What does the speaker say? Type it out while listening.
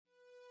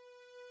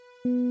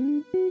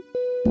Welcome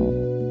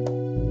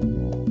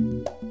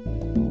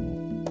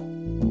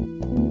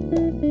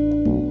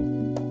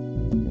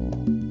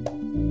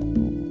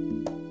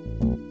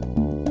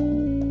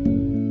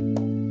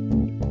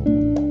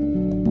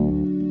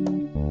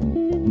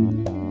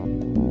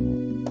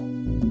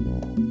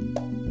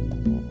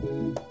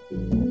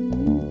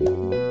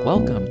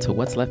to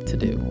What's Left to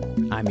Do.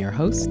 I'm your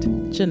host,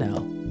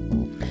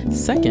 Janelle.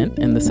 Second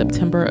in the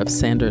September of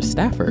Sanders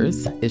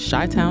staffers is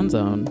Chi-Town's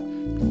own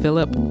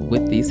Philip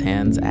With These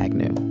Hands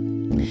Agnew.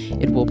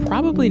 It will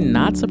probably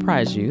not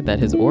surprise you that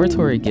his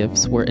oratory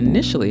gifts were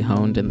initially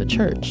honed in the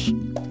church.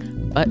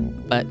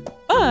 But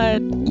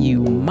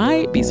you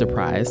might be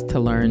surprised to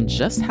learn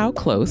just how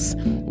close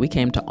we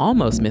came to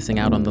almost missing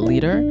out on the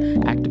leader,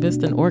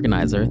 activist, and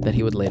organizer that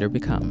he would later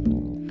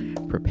become.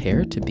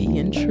 Prepare to be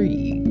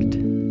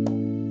intrigued.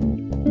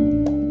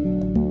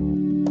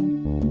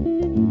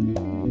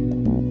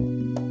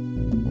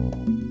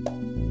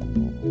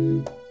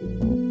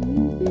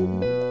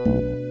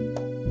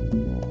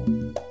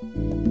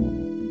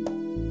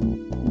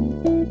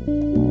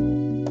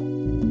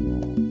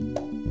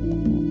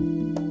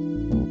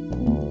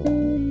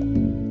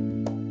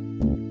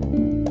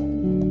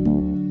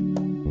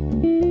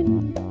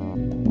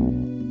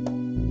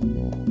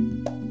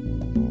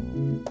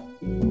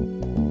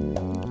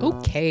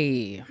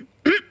 Okay.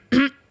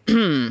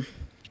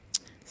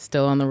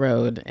 Still on the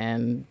road,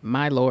 and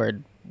my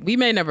Lord, we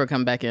may never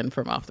come back in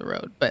from off the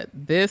road, but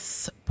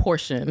this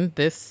portion,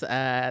 this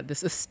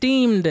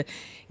esteemed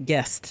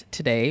guest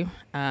today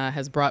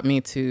has brought me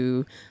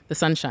to the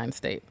Sunshine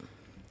State.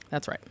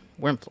 That's right.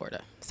 We're in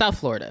Florida, South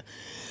Florida,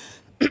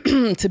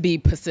 to be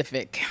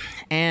Pacific.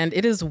 And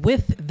it is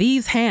with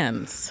these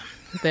hands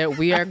that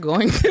we are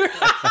going to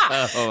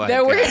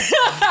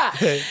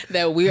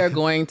that we are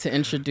going to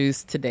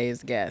introduce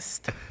today's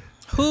guest,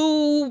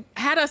 who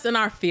had us in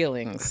our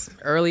feelings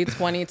early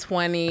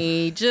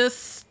 2020.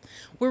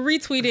 We're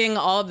retweeting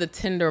all of the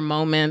Tinder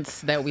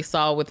moments that we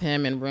saw with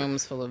him in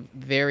rooms full of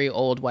very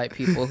old white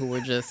people who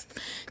were just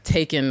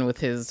taken with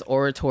his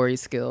oratory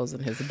skills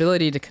and his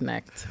ability to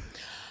connect.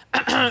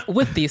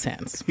 With these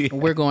hands,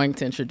 we're going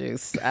to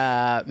introduce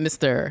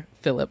Mr.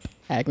 Philip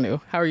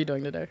Agnew. How are you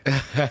doing today?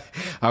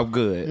 I'm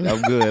good.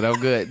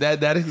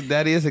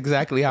 That is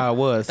exactly how I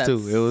was. It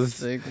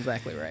was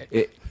exactly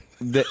right.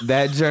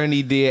 That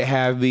journey did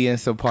have me in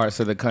some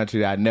parts of the country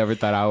that I never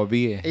thought I would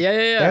be in.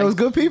 Yeah. That was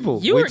good people.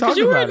 You were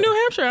in New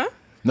Hampshire, huh?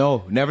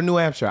 No, never New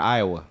Hampshire,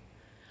 Iowa.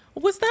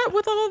 Was that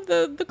with all of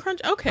the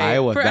crunch? Okay.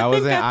 Iowa. That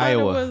was in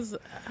Iowa.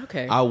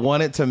 Okay. I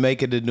wanted to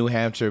make it to New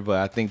Hampshire, but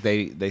I think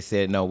they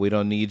said, no, we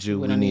don't need you.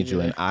 We need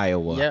you in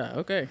Iowa. Yeah,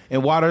 okay.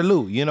 And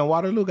Waterloo. You know,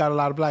 Waterloo got a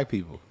lot of black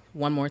people.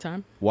 One more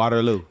time?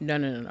 Waterloo.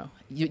 No.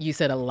 You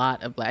said a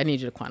lot of black. I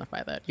need you to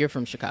quantify that. You're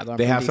from Chicago.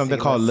 They have something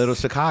called Little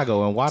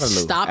Chicago in Waterloo.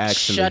 Stop.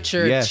 Actually.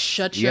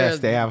 Shut your. Yes,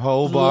 they have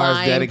whole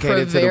bars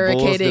dedicated to the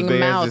Bulls,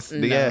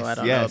 the Bears. No, I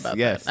don't know about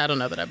that. I don't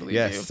know that I believe you.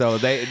 Yes, so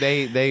they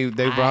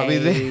brought me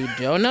there.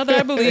 I don't know that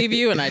I believe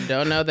you, and I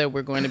don't know that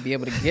we're going to be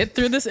able to get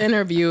through this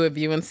interview if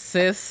you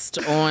insist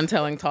on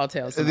telling tall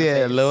tales.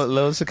 Yeah,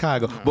 Little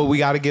Chicago. But we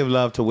got to give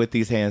love to With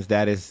These Hands.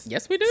 That is,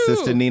 yes, we do.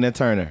 Sister Nina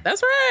Turner.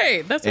 That's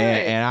right.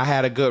 And I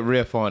had a good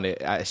riff on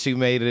it. She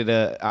made it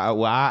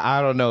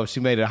I don't know if she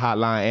made it a hot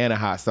line and a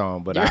hot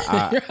song, but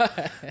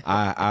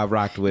I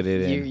rocked with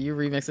it. And you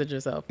remixed it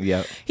yourself.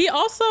 Yep. He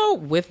also,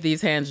 With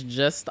These Hands,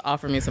 just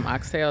offered me some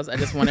oxtails. I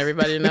just want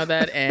everybody to know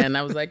that. And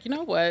I was like, you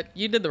know what?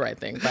 You did the right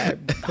thing by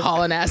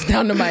hauling ass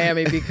down to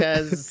Miami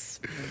because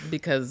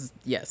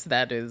yes,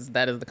 that is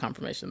the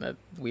confirmation that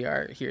we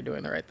are here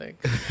doing the right thing.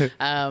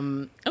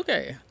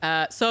 Okay.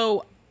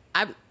 So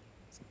I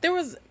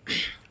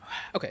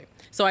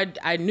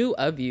knew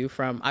of you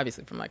from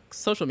like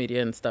social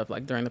media and stuff,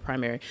 like during the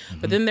primary.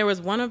 Mm-hmm. But then there was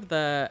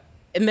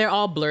and they're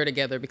all blur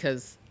together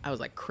because I was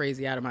like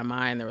crazy out of my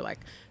mind. There were like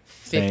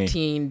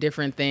 15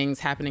 different things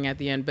happening at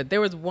the end. But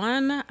there was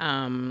one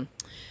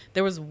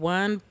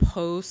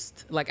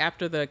post, like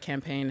after the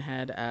campaign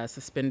had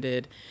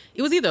suspended,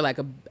 it was either like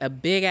a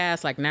big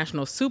ass like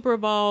National Super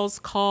Bowls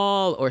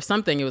call or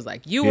something. It was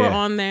like you were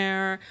on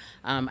there.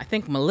 I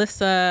think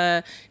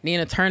Melissa,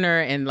 Nina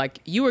Turner, and like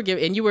you were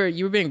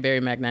being very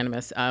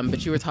magnanimous.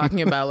 But you were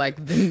talking about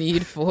like the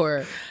need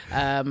for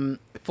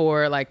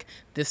like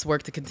this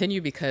work to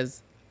continue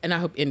because. And I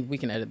hope, and we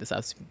can edit this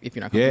out if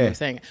you're not comfortable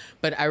saying it.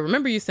 But I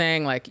remember you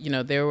saying like,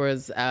 there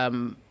was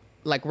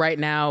like right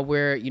now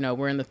we're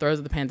in the throes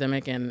of the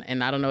pandemic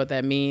and I don't know what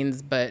that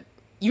means, but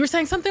you were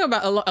saying something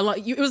about a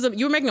lot. You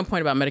were making a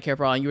point about Medicare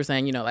for all, and you were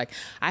saying, like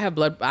I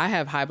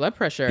have high blood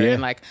pressure and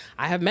like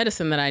I have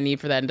medicine that I need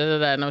for that and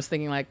And I was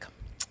thinking like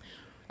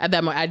at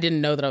that moment I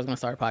didn't know that I was going to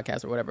start a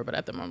podcast or whatever, but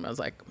at the moment I was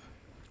like,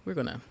 we're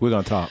gonna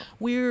talk.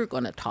 We're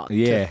gonna talk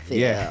to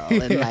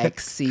Phil and like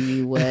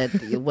see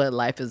what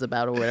life is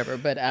about or whatever.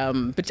 But I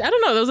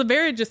don't know. There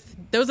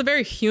was a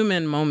very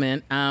human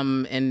moment.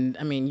 And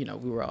I mean,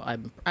 we were all.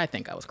 I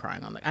think I was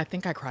crying on. I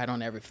think I cried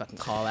on every fucking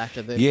call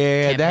after the.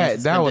 Yeah,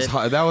 that was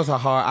hard. That was a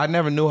hard. I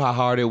never knew how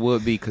hard it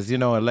would be because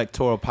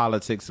electoral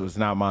politics was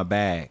not my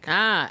bag.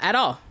 At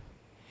all.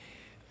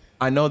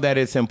 I know that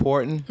it's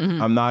important.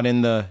 I'm not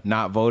in the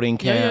not voting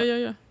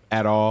camp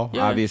at all,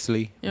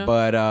 obviously. Yeah.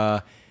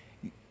 But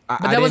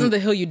but that wasn't the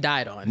hill you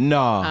died on.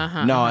 No,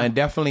 and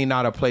definitely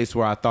not a place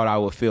where I thought I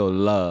would feel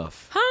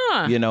love.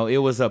 Huh. You know, it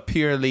was a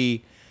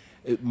purely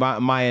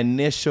my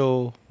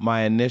initial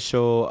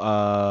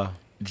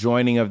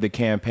joining of the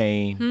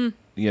campaign.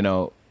 You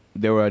know,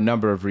 there were a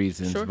number of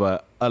reasons,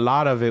 but a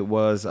lot of it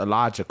was a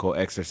logical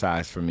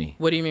exercise for me.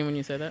 What do you mean when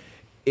you say that?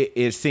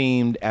 It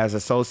seemed as a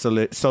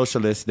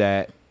socialist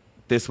that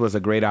this was a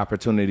great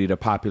opportunity to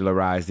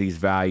popularize these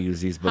values,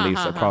 these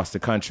beliefs across the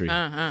country.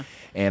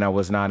 And I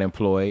was not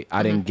employed.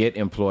 I didn't get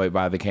employed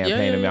by the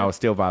campaign. I mean, I was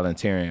still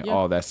volunteering,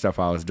 all that stuff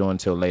I was doing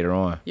till later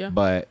on.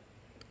 But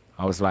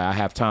I was like, I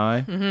have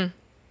time.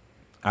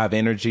 I have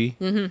energy.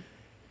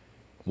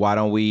 Why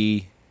don't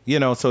we, you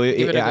know, so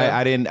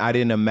I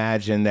didn't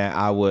imagine that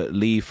I would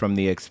leave from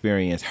the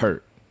experience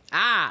hurt.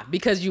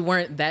 Because you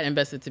weren't that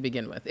invested to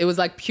begin with. It was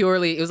like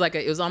purely, it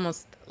was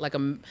almost like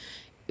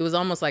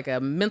a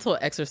mental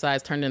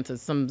exercise turned into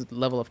some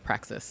level of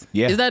praxis.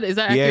 Yeah. Is that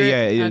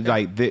accurate? Yeah. Okay.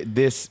 Like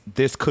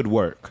this could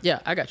work. Yeah,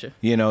 I got you.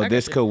 You know,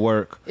 this could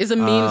work. It's a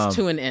means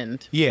to an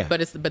end. Yeah. But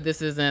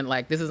this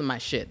isn't my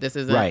shit. This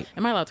isn't. Right.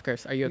 Am I allowed to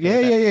curse? Are you okay? Yeah.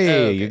 with that?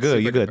 Okay, you're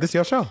good. You're good. This is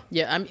your show.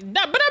 Yeah.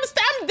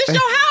 This your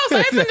house. I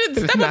ain't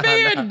finna step up in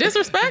here and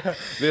disrespect.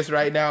 This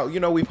right now, you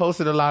know, we've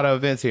hosted a lot of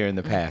events here in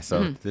the past,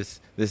 so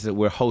this is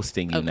we're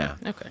hosting you now.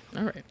 Okay.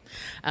 All right.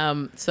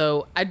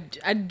 So I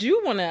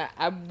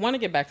want to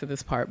get back to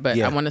this part, but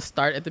I want to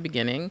start at the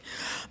beginning.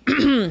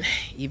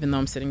 Even though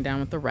I'm sitting down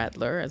with the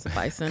Rattler as a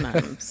bison,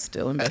 I'm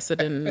still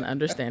invested in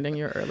understanding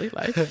your early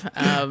life.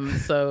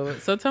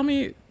 So tell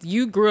me,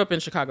 you grew up in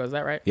Chicago, is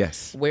that right?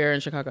 Yes. Where in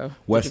Chicago?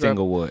 West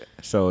Englewood.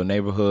 So a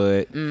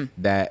neighborhood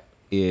that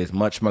is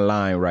much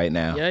maligned right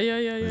now. Yeah.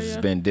 It's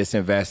been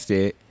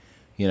disinvested.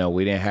 You know,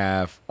 we didn't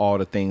have all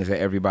the things that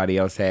everybody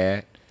else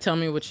had. Tell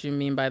me what you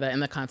mean by that in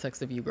the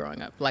context of you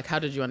growing up. Like, how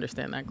did you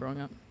understand that growing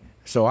up?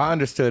 So I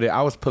understood it.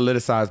 I was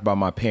politicized by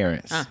my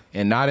parents.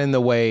 And not in the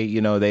way, you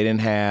know, they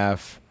didn't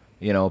have,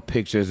 you know,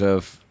 pictures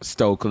of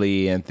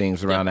Stokely and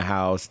things around the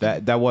house.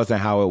 That wasn't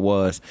how it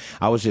was.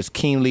 I was just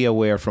keenly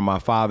aware from my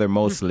father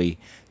mostly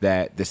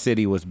that the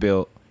city was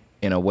built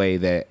in a way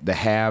that the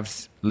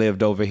haves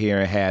lived over here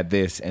and had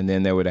this, and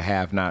then there were the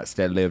have-nots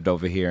that lived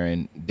over here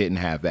and didn't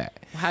have that.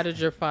 How did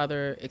your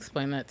father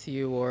explain that to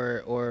you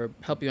or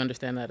help you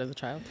understand that as a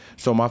child?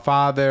 So my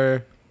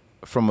father,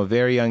 from a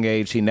very young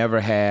age, he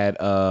never had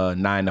a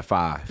 9 to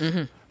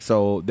 5.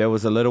 So there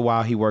was a little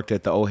while he worked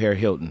at the O'Hare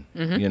Hilton,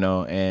 you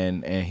know,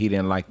 and he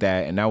didn't like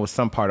that. And that was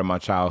some part of my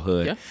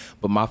childhood. Yeah.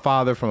 But my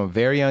father, from a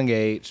very young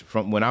age,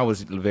 from when I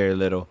was very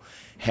little,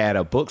 had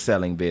a book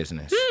selling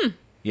business.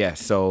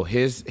 Yes, so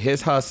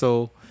his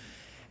hustle,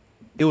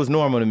 it was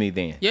normal to me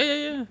then.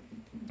 Yeah.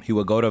 He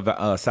would go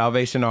to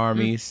Salvation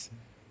Armies,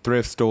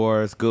 thrift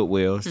stores,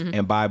 Goodwills,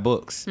 and buy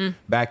books.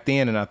 Back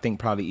then, and I think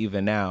probably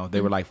even now,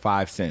 they were like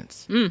 5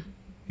 cents. You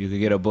could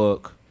get a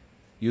book.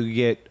 You could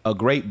get a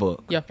great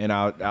book. Yeah. And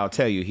I'll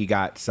tell you, he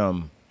got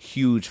some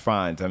huge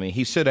finds. I mean,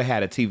 he should have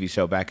had a TV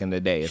show back in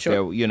the day. If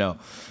there, you know,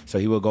 so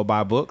he would go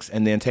buy books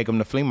and then take them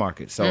to flea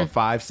markets. So a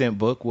 5-cent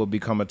book will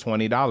become a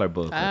 $20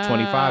 book, a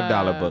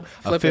 $25 book,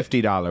 a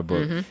 $50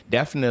 book.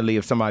 Definitely,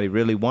 if somebody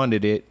really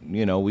wanted it,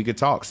 you know, we could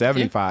talk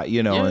 75.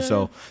 You know, and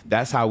so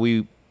that's how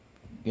we,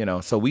 you know,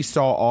 so we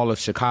saw all of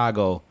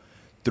Chicago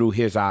through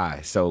his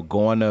eyes. So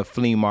going to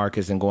flea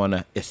markets and going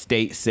to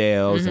estate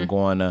sales and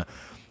going to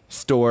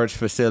storage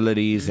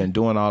facilities and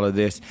doing all of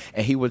this,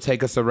 and he would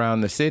take us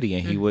around the city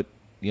and he would,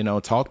 you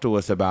know, talk to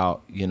us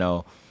about, you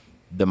know,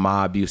 the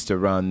mob used to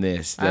run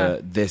this,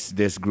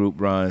 this group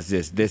runs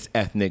this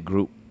ethnic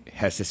group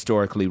has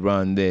historically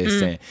run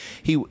this, and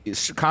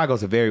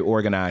Chicago's a very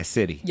organized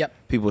city.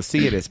 People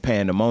see it as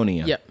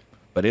pandemonium,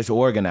 but it's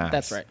organized.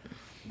 That's right.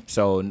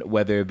 So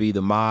whether it be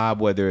the mob,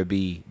 whether it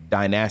be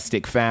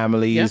dynastic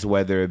families,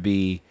 whether it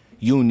be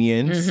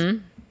unions,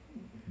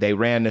 they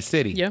ran the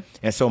city. Yeah.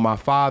 And so my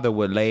father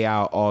would lay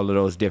out all of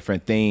those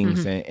different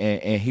things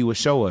and he would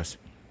show us.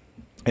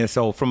 And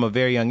so from a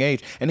very young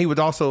age, and he would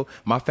also,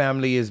 my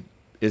family is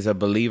a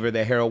believer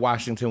that Harold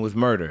Washington was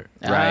murdered,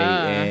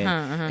 right?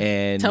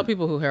 And tell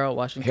people who Harold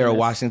Washington Harold is.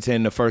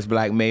 Washington, the first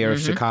black mayor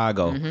of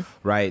Chicago,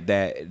 right?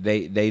 That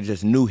they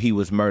just knew he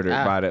was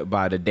murdered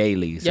by the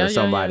dailies or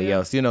somebody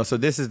else, you know. So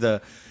this is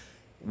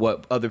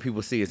what other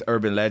people see as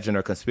urban legend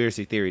or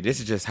conspiracy theory.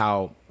 This is just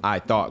how I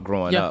thought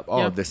growing up.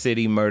 Oh, the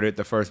city murdered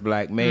the first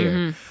black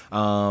mayor.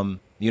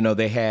 You know,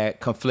 they had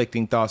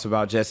conflicting thoughts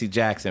about Jesse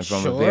Jackson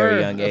from a very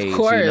young age. Of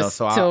course, you know,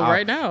 so till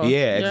right now.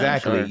 Yeah,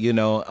 exactly. You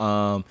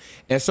know,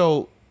 and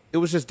so it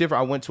was just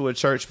different. I went to a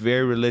church,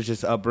 very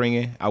religious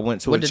upbringing. I went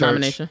to what a church,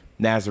 denomination?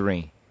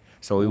 Nazarene.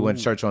 So we went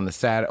to church on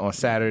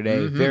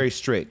Saturday, very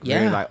strict,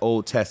 very like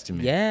Old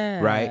Testament.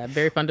 Right?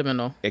 Very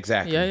fundamental.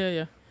 Exactly.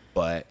 Yeah.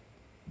 But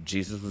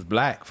Jesus was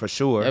black for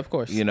sure. Of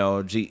course. You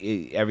know,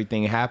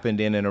 everything happened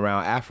in and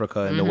around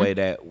Africa in the way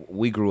that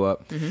we grew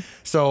up.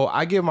 So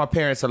I give my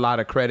parents a lot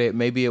of credit.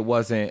 Maybe it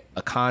wasn't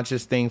a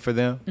conscious thing for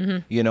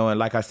them, you know, and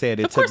like I said,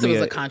 it took me. Of course it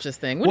was a conscious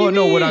thing.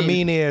 What I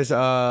mean is,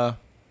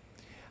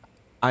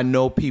 I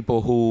know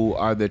people who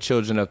are the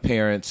children of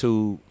parents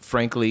who,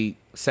 frankly,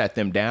 sat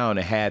them down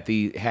and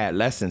had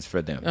lessons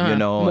for them. You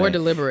know, more and,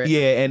 deliberate.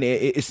 Yeah, and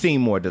it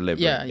seemed more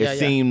deliberate. It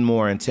seemed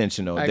more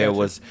intentional. There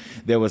was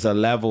a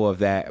level of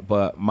that,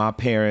 but my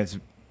parents,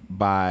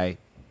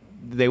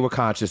 they were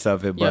conscious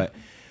of it, but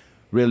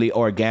really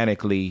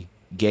organically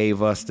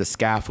gave us the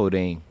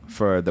scaffolding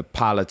for the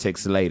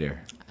politics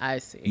later. I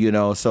see. You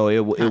know, so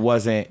it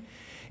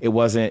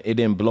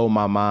didn't blow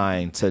my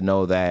mind to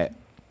know that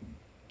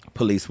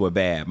police were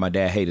bad. My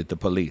dad hated the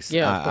police.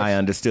 Yeah, I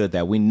understood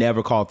that. We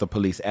never called the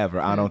police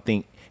ever. I don't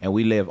think, and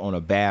we live on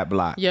a bad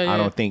block. I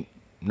don't think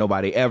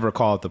nobody ever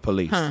called the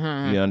police. You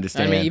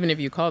understand? I mean, even if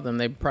you called them,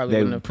 they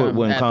probably wouldn't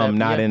come.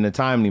 Not in a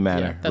timely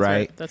manner, that's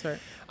right? That's right.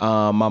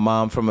 My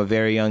mom, from a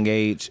very young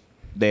age,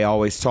 they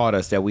always taught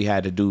us that we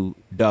had to do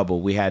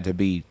double. We had to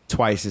be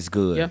twice as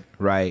good,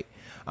 right?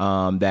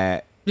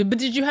 But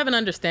did you have an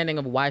understanding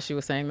of why she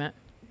was saying that?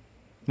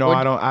 No,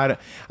 I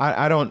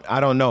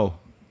don't know.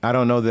 I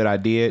don't know that I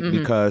did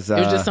because it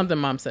was just something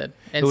mom said.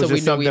 And it was so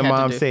just something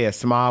mom said.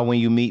 Smile when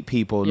you meet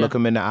people, look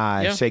them in the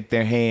eyes, shake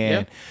their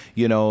hand.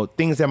 You know,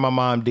 things that my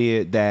mom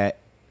did that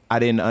I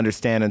didn't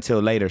understand until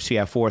later. She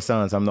had 4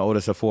 sons. I'm the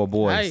oldest of 4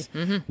 boys.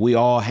 We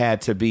all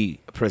had to be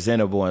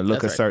presentable and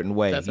look a certain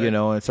way, you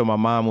know. And so my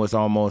mom was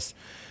almost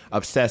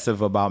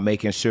obsessive about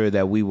making sure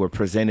that we were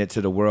presented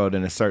to the world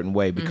in a certain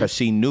way because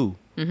she knew,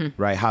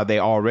 right, how they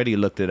already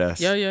looked at us.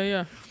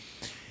 Yeah.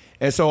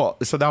 And so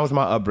that was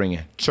my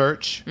upbringing.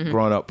 Church,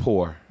 growing up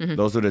poor.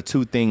 Those are the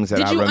 2 things that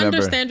I remember. Did you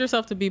understand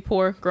yourself to be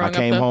poor growing up? I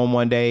came home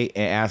one day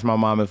and asked my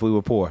mom if we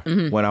were poor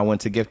when I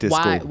went to gifted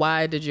school.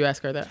 Why did you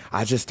ask her that?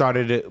 I just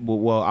started it.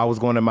 Well, I was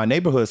going to my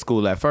neighborhood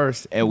school at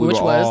first, and we Which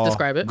were was all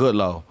describe it.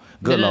 Goodlow.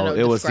 No,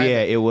 it was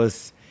it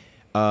was.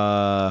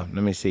 Let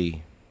me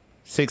see,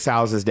 6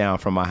 houses down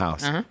from my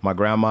house. My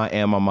grandma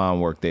and my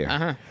mom worked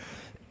there.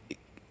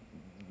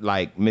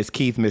 Like Miss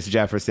Keith, Miss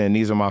Jefferson,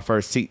 these were my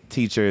first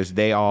teachers.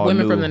 They all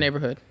women knew, from the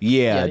neighborhood.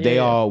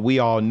 We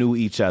all knew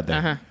each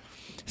other.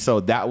 So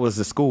that was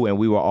the school, and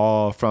we were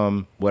all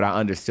from what I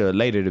understood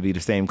later to be the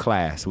same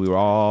class. We were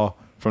all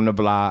from the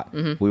block.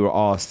 We were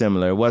all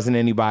similar. It wasn't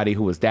anybody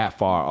who was that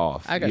far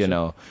off. I got you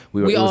know,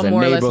 it all was a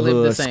more or less lived the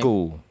neighborhood same.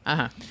 school.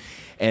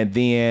 And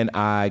then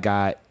I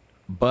got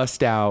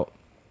bussed out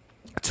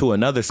to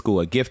another school,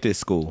 a gifted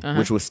school,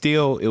 which was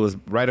it was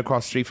right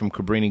across the street from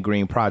Cabrini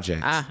Green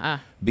Projects,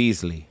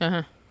 Beasley.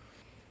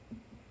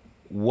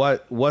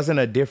 What wasn't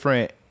a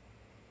different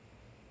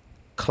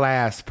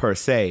class per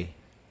se,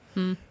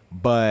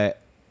 but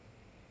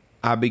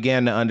I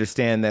began to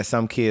understand that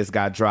some kids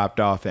got dropped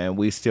off and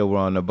we still were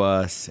on the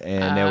bus,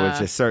 and there were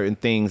just certain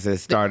things that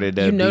started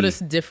to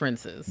noticed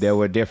differences. There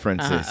were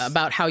differences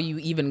about how you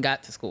even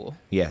got to school.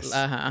 Yes.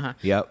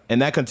 Yep.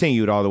 And that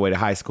continued all the way to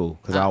high school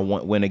because I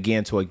went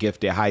again to a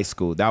gifted high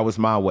school. That was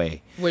my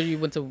way. Where you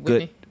went to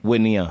Whitney?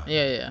 Whitney Young.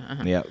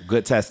 Yeah. Yeah.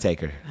 Good test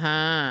taker.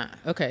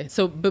 Okay.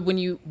 So,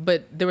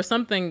 but there was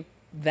something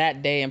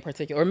that day in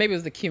particular, or maybe it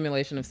was the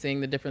accumulation of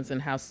seeing the difference in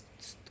how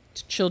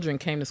children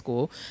came to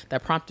school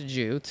that prompted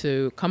you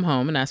to come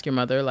home and ask your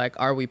mother, like,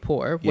 are we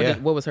poor?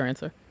 What was her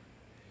answer?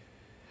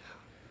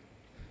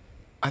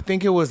 I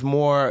think it was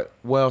more,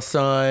 well,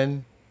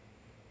 son,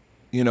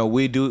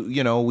 we do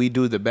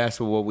the best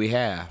with what we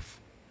have.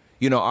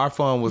 Our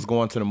fun was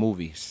going to the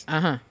movies.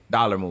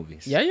 Dollar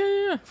movies.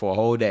 Yeah. For a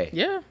whole day.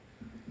 Yeah.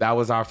 That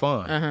was our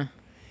fun.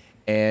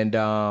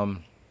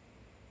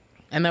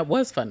 And that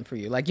was fun for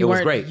you. Like it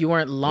was great. You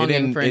weren't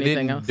longing for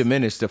anything else. It didn't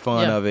diminish the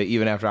fun of it,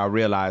 even after I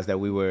realized that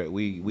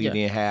we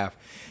didn't have,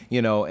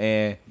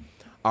 and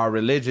our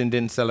religion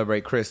didn't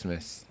celebrate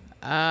Christmas.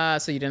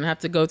 So you didn't have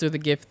to go through the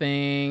gift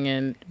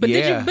thing, but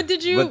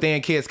did you? But then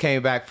kids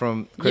came back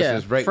from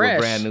Christmas break fresh.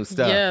 with brand new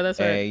stuff. Yeah, that's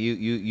right. And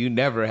you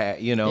never had,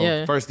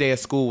 first day of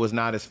school was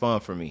not as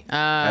fun for me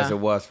as it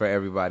was for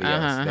everybody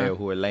else. They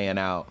who were laying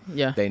out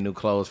they new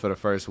clothes for the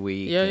first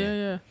week.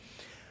 Yeah.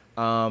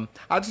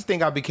 I just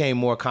think I became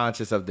more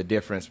conscious of the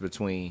difference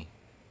between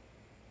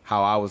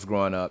how I was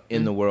growing up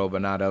in the world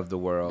but not of the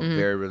world.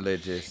 Very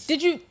religious.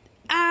 Did you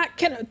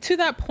to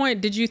that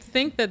point, did you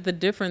think that the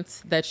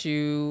difference that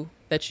you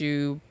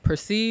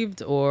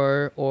perceived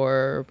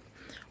or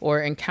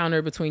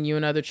encountered between you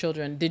and other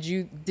children, did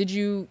you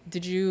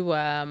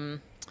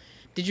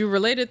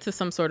relate it to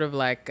some sort of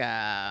like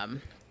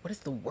what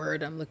is the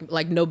word I'm looking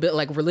like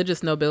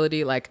religious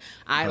nobility? Like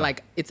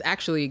like it's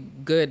actually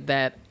good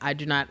that I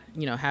do not,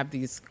 have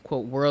these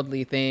quote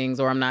worldly things,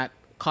 or I'm not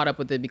caught up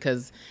with it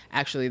because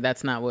actually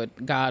that's not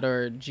what God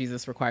or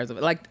Jesus requires of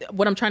it. Like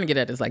what I'm trying to get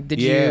at is like, did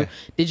you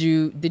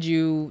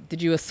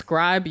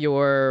ascribe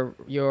your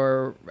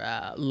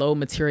low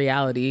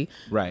materiality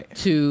right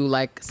to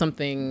like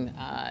something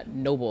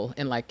noble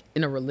in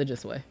a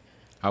religious way?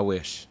 I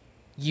wish.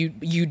 You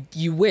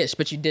wish,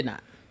 but you did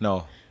not.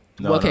 No.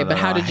 Okay, but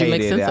how did you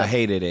make sense of it? I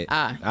hated it.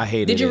 I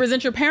hated it. Did you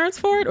resent your parents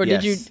for it, or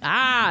did you? Say.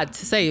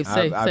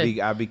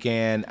 I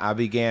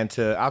began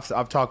to.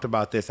 I've talked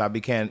about this. I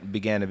began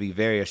to be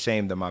very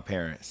ashamed of my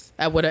parents.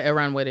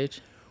 Around what age?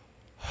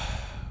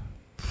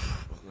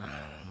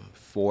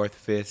 4th,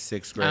 5th,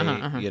 6th grade.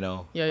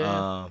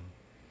 Yeah.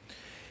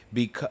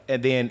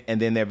 and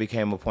then there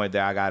became a point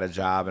that I got a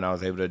job and I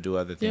was able to do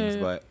other things.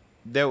 Yeah. But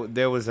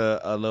there was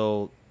a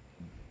little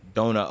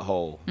donut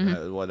hole.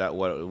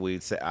 What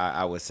we'd say,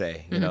 I would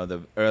say. You know,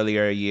 the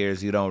earlier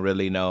years you don't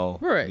really know.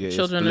 Right. It's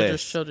Children are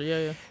bliss. just children.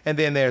 Yeah. And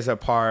then there's a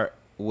part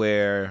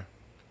where,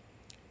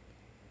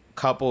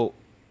 coupled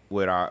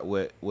with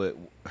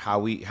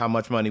how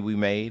much money we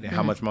made and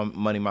how much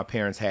money my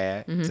parents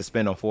had to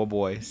spend on 4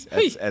 boys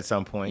at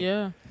some point.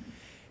 Yeah.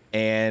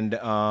 And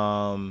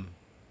our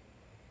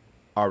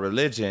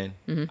religion,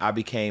 I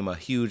became a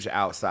huge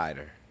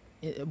outsider.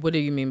 What do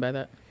you mean by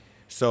that?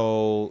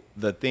 So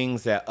the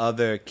things that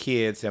other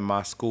kids in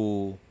my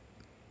school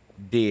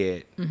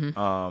did,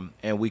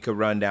 and we could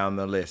run down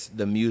the list,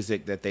 the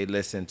music that they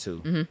listened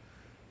to,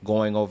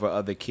 going over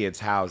other kids'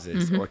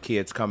 houses or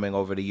kids coming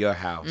over to your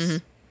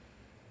house,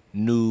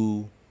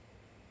 new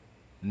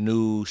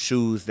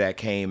shoes that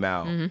came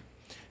out,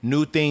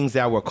 new things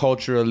that were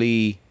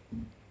culturally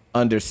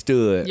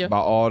understood by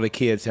all the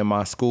kids in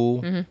my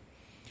school.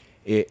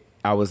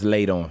 I was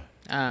late on.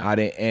 I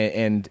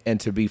didn't, and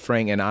to be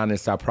frank and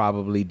honest, I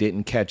probably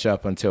didn't catch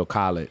up until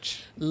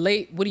college.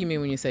 Late? What do you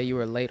mean when you say you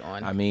were late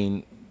on? I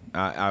mean,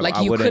 like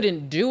you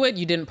couldn't do it,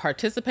 you didn't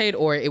participate,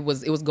 or it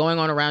was going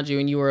on around you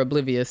and you were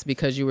oblivious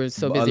because you were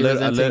so busy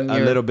resenting a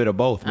little bit of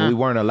both. We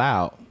weren't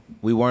allowed.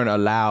 We weren't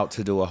allowed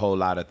to do a whole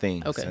lot of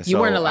things. Okay, and you so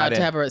weren't allowed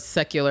to have a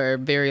secular,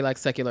 very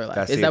secular life.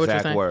 That's Is the that what you're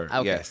exact saying? word.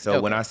 Okay. Yes. So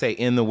when I say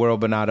in the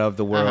world but not of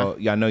the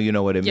world, I know you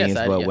know what it means.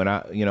 But when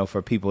I,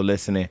 for people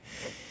listening,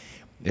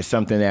 it's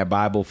something that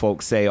Bible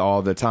folks say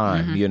all the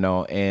time,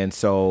 And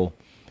so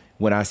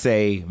when I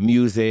say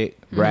music,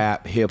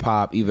 rap, hip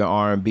hop, even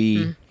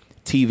R&B,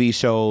 TV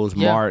shows,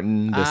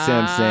 Martin, The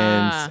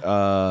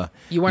Simpsons,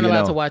 you weren't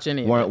allowed to watch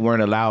any.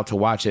 Weren't allowed to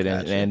watch it,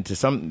 Gotcha. and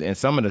some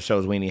of the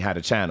shows we didn't have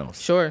the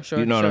channels. Sure.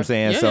 You know what I'm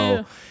saying?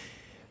 So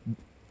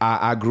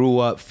I grew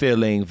up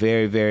feeling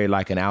very, very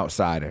like an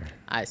outsider.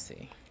 I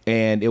see.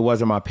 And it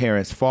wasn't my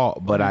parents'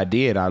 fault, but I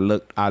did. I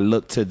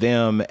looked to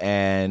them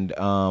and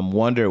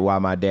wondered why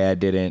my dad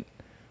didn't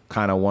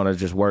kind of want to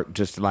just work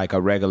just like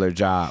a regular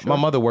job. Sure. My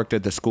mother worked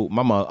at the school.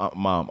 My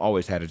mom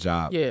always had a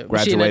job. Yeah.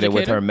 Graduated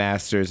with her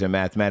master's in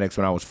mathematics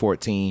when I was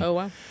 14. Oh,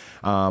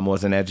 wow.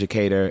 Was an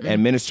educator,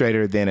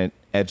 administrator, then an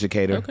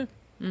educator. Okay.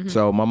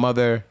 So my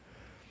mother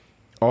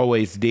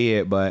always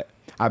did, but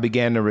I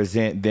began to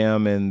resent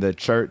them and the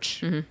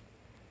church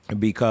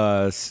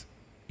because...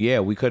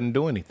 we couldn't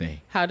do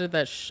anything. How did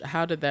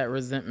that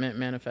resentment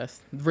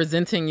manifest?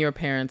 Resenting your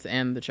parents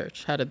and the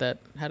church. How did that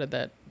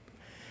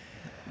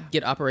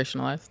get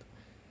operationalized?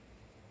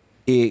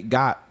 It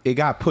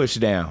got pushed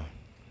down.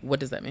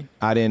 What does that mean?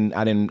 I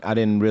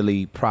didn't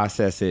really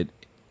process it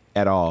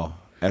at all.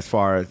 As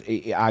far as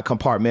I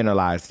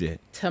compartmentalized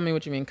it. Tell me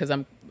what you mean,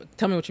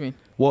 tell me what you mean.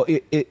 Well,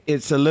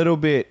 it's a little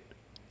bit.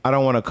 I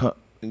don't want to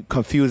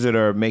confuse it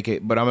or make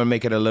it, but I'm gonna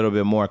make it a little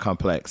bit more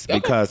complex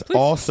because please.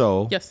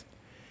 also Yes.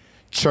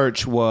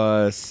 Church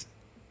was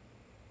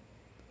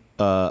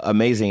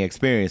amazing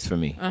experience for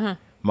me.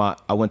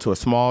 I went to a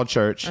small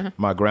church.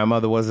 My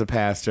grandmother was a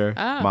pastor.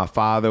 My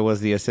father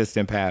was the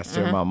assistant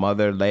pastor. My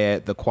mother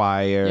led the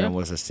choir and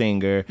was a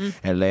singer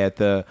and led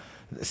the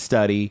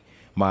study.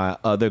 My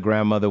other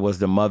grandmother was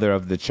the mother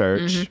of the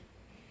church.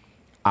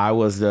 I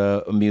was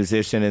the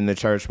musician in the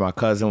church. My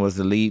cousin was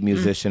the lead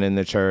musician in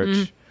the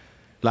church.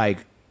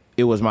 Like,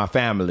 it was my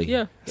family.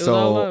 Yeah, it was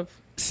all love.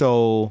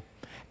 So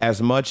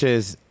as much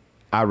as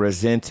I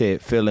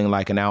resented feeling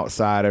like an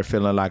outsider,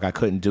 feeling like I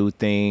couldn't do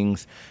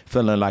things,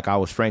 feeling like I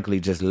was frankly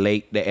just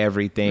late to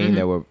everything.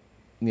 There were,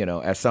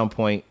 at some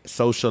point,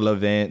 social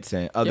events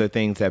and other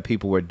things that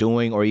people were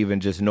doing or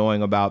even just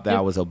knowing about that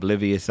I was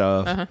oblivious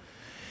of.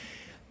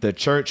 The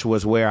church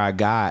was where I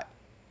got.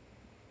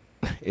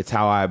 It's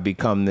how I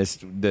become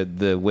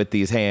the with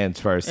these hands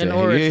person. An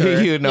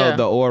orator.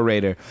 The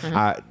orator.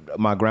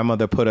 My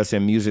grandmother put us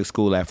in music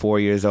school at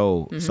 4 years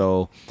old.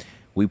 So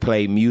we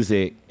played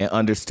music and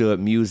understood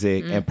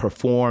music and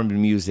performed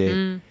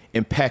music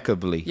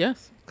impeccably.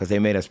 Yes. Because they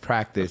made us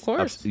practice, Of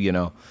course.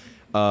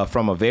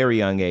 from a very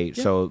young age.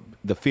 Yeah. So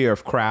the fear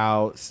of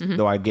crowds,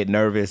 though I get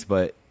nervous,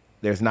 but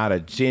there's not a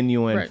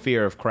genuine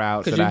fear of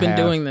crowds. Because you've been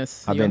doing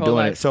this. I've been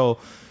doing it. So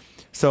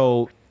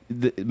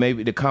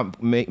maybe to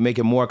make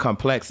it more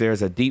complex,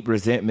 there's a deep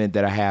resentment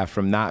that I have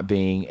from not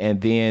being.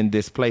 And then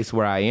this place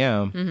where I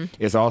am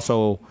is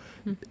also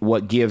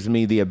what gives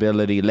me the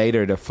ability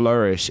later to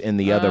flourish in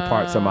the other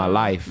parts of my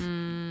life.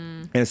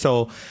 And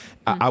so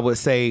I would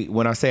say,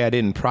 when I say I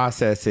didn't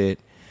process it,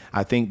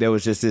 I think there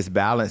was just this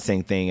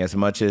balancing thing. As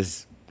much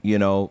as,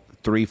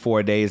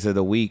 3-4 days of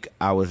the week,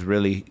 I was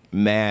really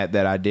mad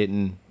that I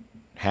didn't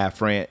have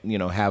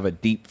have a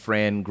deep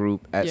friend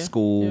group at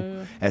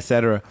school,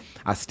 etc.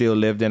 I still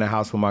lived in a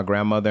house with my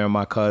grandmother and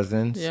my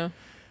cousins. Yeah.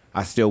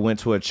 I still went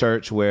to a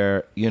church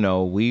where,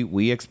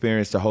 we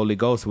experienced the Holy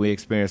Ghost, we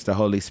experienced the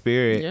Holy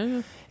Spirit.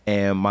 Yeah.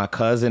 And my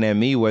cousin and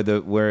me were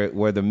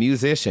the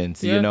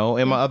musicians, and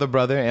my other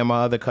brother and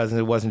my other cousins.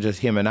 It wasn't just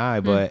him and I,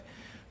 but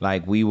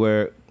like we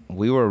were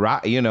we were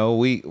rock. You know,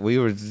 we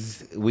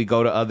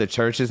go to other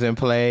churches and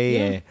play.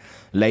 And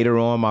later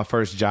on, my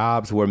first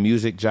jobs were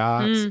music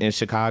jobs in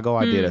Chicago.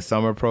 I did a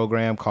summer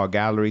program called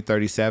Gallery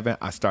 37.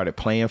 I started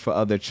playing for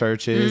other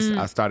churches.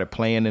 I started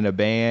playing in a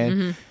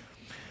band.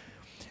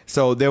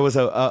 So there was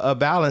a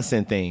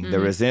balancing thing. The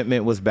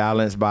resentment was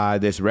balanced by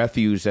this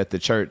refuge that the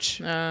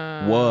church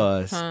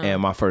was. And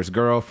my first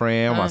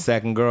girlfriend, my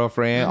second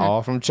girlfriend,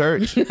 all from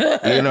church. You know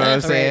what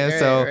I'm saying?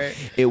 So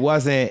it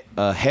wasn't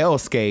a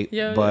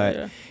hellscape,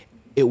 but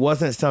it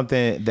wasn't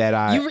something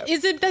that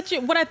is it that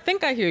what I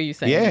think I hear you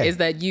saying is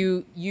that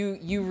you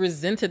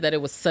resented that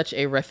it was such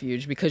a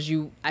refuge because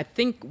I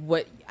think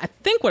what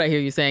I hear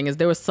you saying is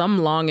there was some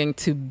longing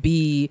to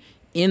be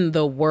in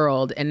the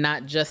world and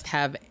not just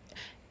have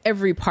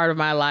every part of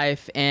my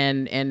life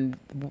and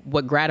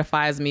what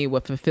gratifies me,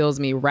 what fulfills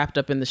me wrapped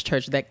up in this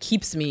church that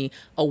keeps me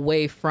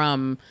away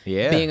from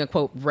being a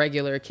quote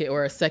regular kid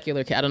or a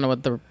secular kid. I don't know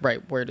what the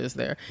right word is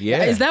there.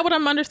 Yeah. Is that what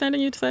I'm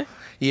understanding you to say?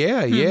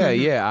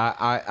 Yeah.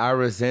 I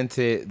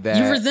resented that.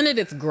 You resented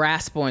its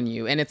grasp on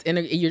you and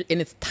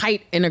its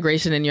tight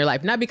integration in your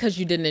life, not because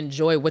you didn't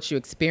enjoy what you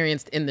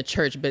experienced in the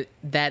church, but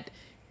that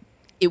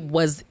it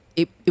was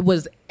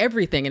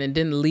everything and it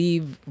didn't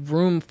leave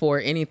room for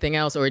anything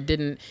else, or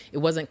it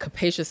wasn't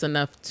capacious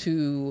enough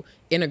to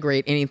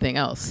integrate anything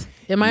else.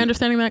 Am I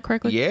understanding that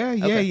correctly? Yeah.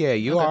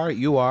 You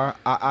are.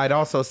 I'd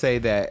also say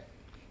that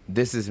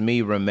this is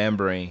me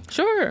remembering.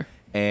 Sure.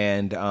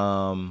 And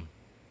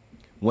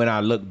when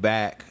I look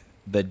back,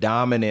 the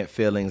dominant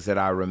feelings that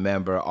I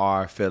remember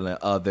are feeling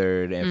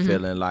othered and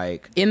feeling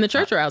like in the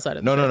church or outside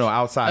of the church? No,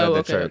 outside of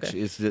the church. Okay.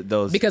 It's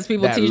those because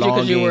people tease you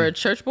because you were a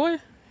church boy.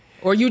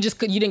 Or you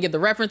didn't get the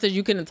references.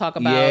 You couldn't talk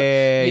about,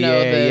 the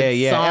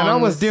songs. And I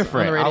was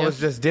different. I was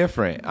just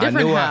different.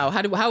 Different how?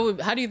 How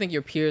do you think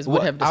your peers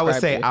would have described I would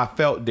say you? I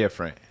felt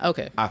different.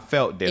 Okay. I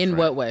felt different. In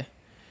what way?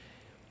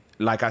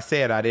 Like I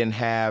said, I didn't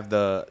have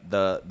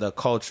the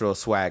cultural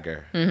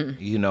swagger.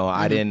 You know,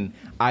 I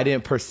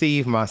didn't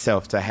perceive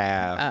myself to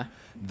have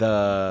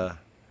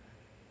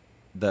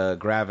the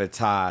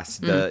gravitas,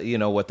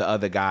 what the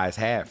other guys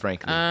had,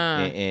 frankly,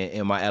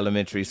 in my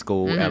elementary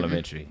school,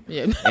 elementary.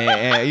 Yeah.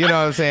 and you know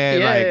what I'm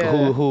saying?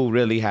 Who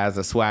really has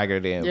a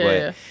swagger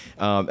then?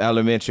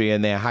 Elementary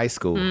and then high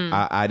school,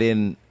 I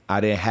didn't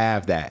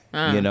have that,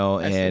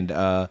 and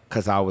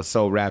because I was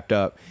so wrapped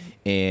up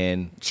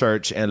in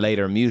church and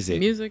later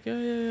music.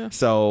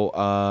 So,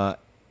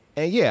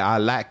 I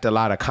lacked a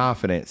lot of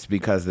confidence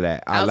because of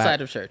that.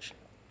 Outside of church.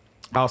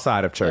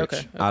 Outside of church,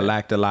 okay. I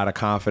lacked a lot of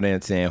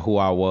confidence in who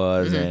I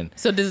was, and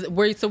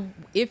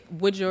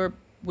would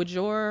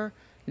your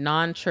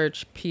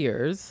non-church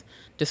peers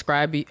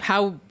describe you?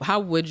 How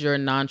would your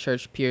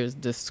non-church peers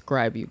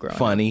describe you growing up?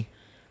 Funny,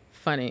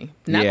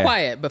 not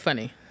quiet, but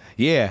funny.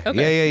 Yeah,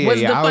 okay. Was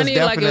the funny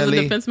like it was a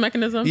defense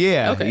mechanism?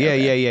 Yeah, yeah.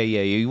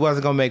 You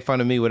wasn't gonna make fun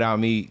of me without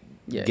me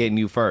getting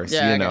you first.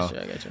 Yeah, I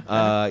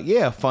got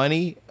you.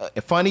 Funny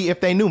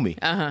if they knew me.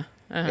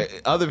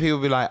 Other people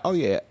be like, oh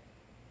yeah.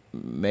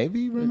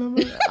 Maybe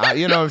remember,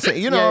 you know what I'm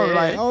saying?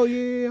 Oh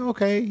yeah,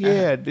 okay,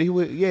 yeah, he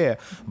would, yeah.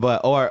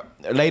 But or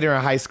later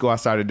in high school, I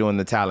started doing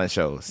the talent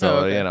shows.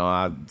 So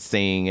I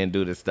sing and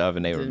do the stuff,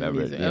 and they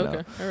remember,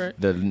 right.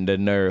 the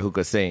nerd who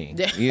could sing,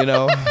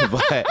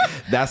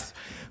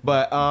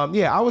 But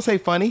I would say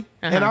funny,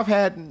 and I've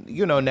had,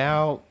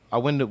 now I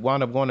wound up going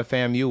to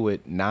FAMU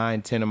with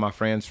 9-10 of my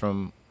friends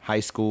from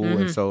high school,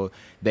 and so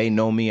they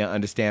know me and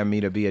understand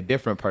me to be a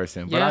different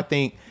person. But I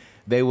think.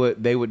 They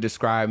would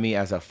describe me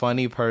as a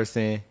funny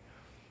person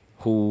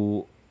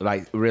who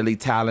like really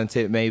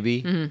talented,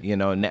 maybe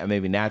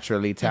maybe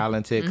naturally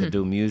talented, could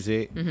do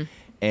music,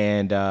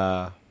 and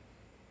I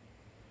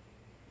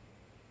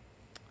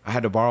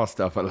had to borrow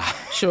stuff a lot.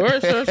 Sure.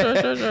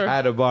 I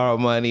had to borrow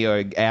money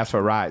or ask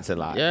for rides a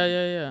lot.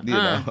 Yeah.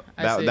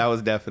 That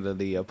was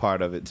definitely a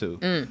part of it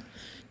too.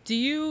 Do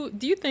you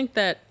think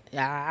that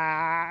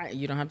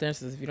you don't have to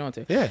answer this if you don't want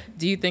to? Yeah.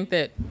 Do you think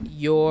that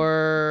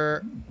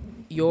your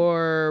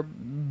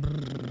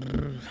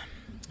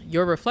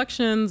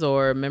reflections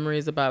or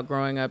memories about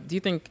growing up, do you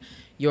think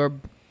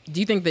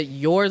that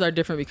yours are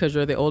different because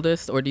you're the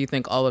oldest, or do you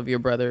think all of your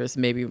brothers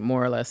maybe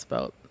more or less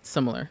felt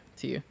similar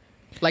to you?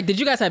 Like, did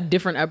you guys have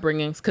different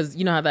upbringings? Because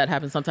you know how that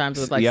happens sometimes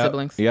with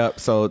siblings. Yep.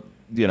 So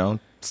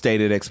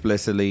stated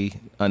explicitly,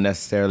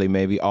 unnecessarily,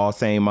 maybe all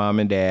same mom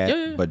and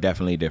dad, but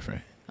definitely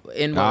different.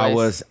 In what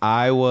ways?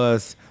 I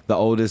was the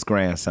oldest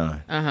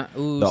grandson.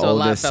 Ooh, so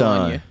oldest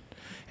son. On you.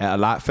 A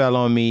lot fell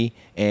on me,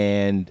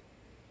 and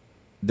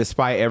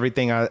despite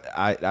everything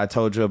I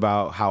told you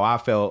about how I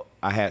felt,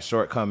 I had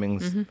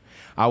shortcomings.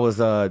 I was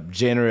a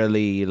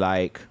generally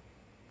like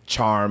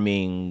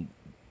charming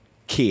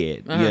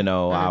kid.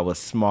 I was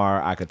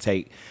smart. I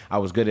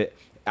was good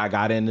I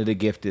got into the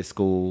gifted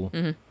school.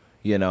 I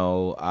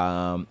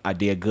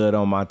did good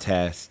on my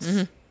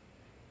tests.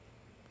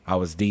 I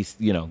was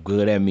decent,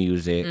 good at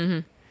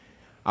music.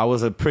 I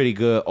was a pretty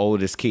good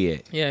oldest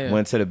kid. Yeah.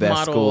 Went to the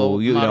best school.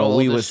 We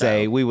would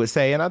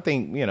say, and I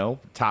think,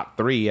 top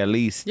 3 at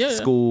least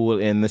school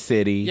in the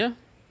city. Yeah.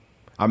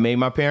 I made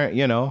my parents,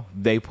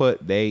 they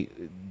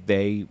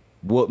they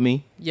whooped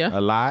me Yeah.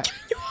 a lot.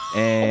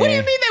 And What do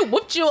you mean they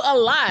whooped you a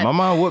lot? my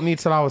mom whooped me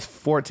till I was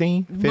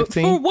 14,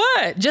 15. For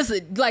what? Just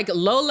like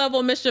low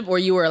level mischief, or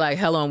you were like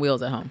hell on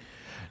wheels at home?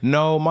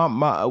 No,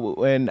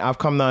 and I've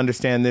come to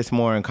understand this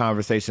more in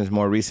conversations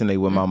more recently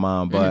with my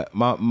mom. But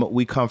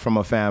we come from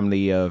a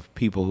family of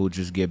people who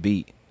just get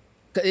beat.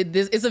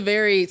 It's a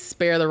very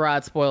spare the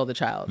rod, spoil the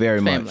child Very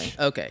family. much.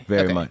 Okay.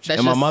 Very okay. much. That's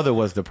And my just- mother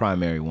was the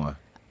primary one.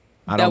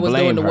 I That don't was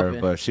blame doing the her,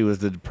 whooping. but she was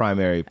the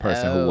primary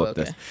person who Oh, whooped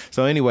okay. us.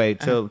 So anyway,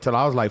 till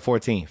I was like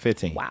 14,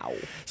 15. Wow.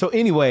 So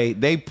anyway,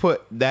 they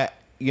put that,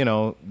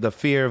 the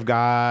fear of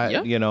God,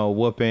 Yeah.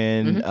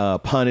 whooping,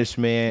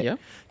 punishment Yeah.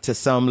 to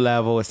some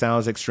level. It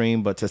sounds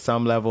extreme, but to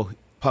some level,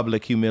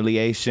 public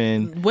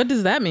humiliation. What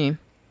does that mean?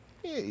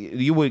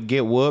 You would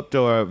get whooped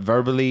or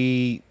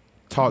verbally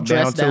talked down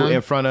Dressed to down? in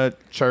front of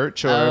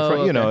church or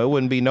Oh, okay. it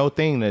wouldn't be no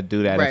thing to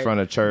do that in front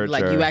of church.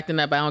 Like or, you acting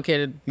up, I don't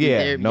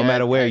care. no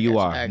matter where you got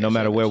are, I no got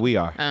matter you, I where got we you.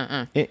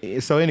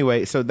 are. So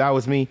anyway, so that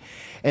was me.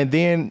 And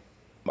then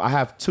I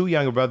have two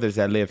younger brothers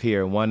that live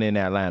here, one in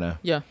Atlanta.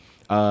 Yeah.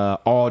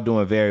 All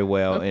doing very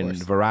well Of in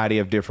course. a variety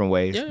of different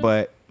ways. Yeah.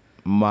 But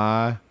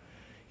my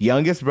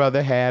youngest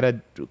brother had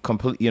a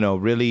complete,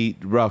 really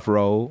rough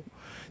road.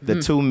 The Mm-hmm.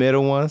 two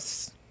middle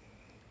ones,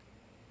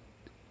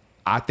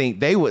 I think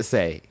they would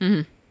say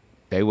Mm-hmm.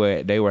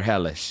 they were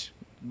hellish.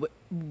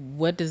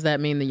 What does that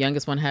mean? The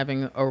youngest one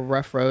having a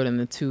rough road and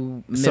the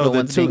two middle So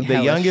ones being the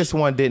hellish? youngest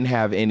one didn't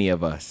have any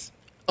of us.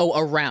 Oh,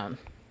 around.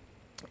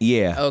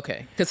 Yeah.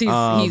 Okay, because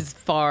he's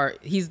far.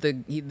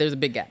 There's a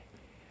big gap.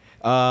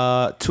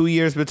 2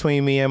 years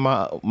between me and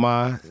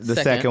the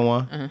second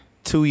one. Uh-huh.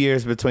 2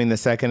 years between the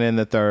second and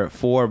the third.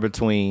 4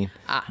 between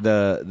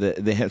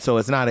the so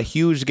it's not a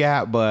huge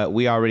gap, but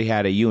we already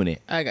had a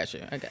unit. I got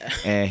you. Okay.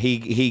 And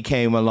he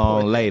came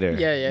along later.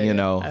 Yeah, you yeah.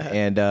 know,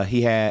 and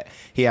he had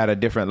a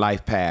different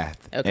life path.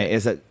 Okay. And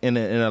it's in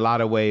a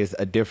lot of ways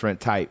a different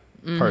type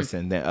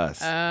person than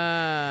us.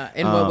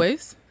 In what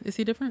ways is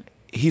he different?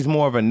 He's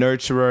more of a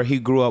nurturer. He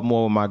grew up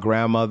more with my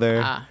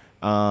grandmother.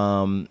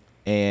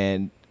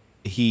 And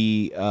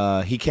he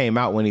came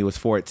out when he was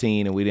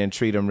 14, and we didn't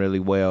treat him really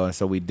well, and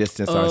so we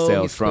distanced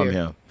ourselves he's from weird.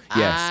 him.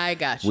 Yes, I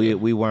got you.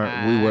 We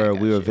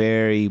were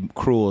very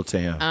cruel to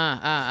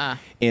him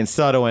in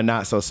subtle and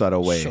not so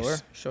subtle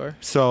ways. Sure.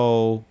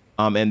 So,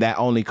 and that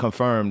only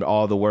confirmed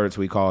all the words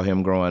we called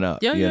him growing up.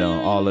 Yeah,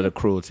 all of the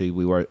cruelty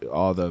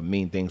all the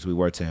mean things we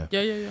were to him.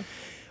 Yeah.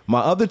 My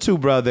other two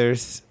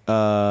brothers,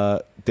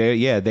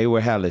 they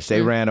were hellish.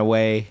 They ran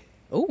away.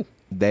 Ooh.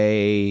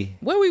 They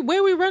Where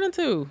we running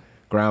to?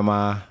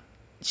 grandma.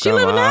 She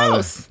live in the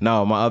house.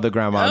 No, my other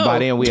grandma. Oh. By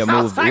then we had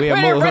I was moved. like, we had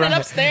were they moved. running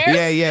upstairs?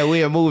 Yeah, we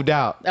had moved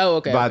out. Oh,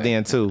 okay. By okay.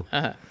 then too.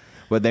 Uh-huh.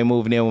 But they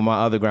moved in with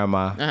my other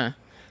grandma, Uh-huh.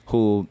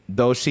 who,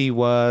 though she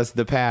was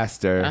the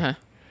pastor,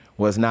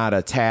 was not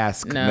a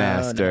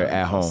taskmaster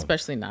at home.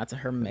 Especially not to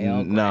her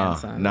male No.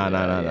 grandson.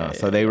 No.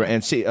 So they were,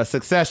 and a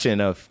succession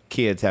of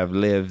kids have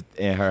lived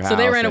in her house. So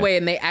they ran and away,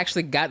 and they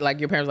actually got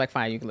your parents were like,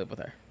 fine, you can live with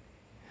her.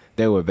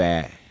 They were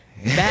bad.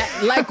 That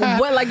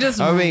what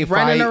just I mean,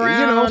 running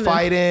around,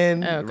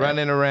 fighting, Okay.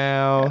 running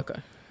around. Okay.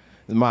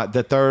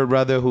 The third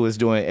brother, who is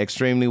doing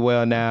extremely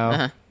well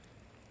now,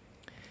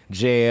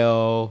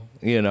 jail,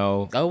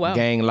 Oh, wow.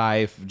 gang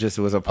life, just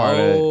was a part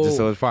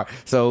of.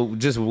 So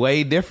just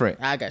way different.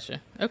 I got you.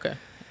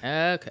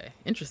 Okay,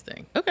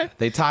 interesting. Okay,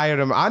 They tired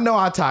him. I know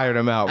I tired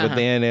him out, but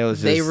then it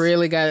was just they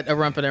really got a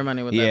run for their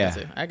money with Yeah.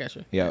 that too. I got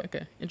you. Yeah.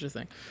 Okay,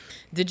 interesting.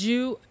 Did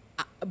you?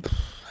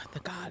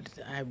 God,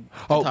 I. could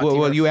Oh, talk to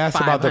well, for you asked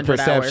about the 500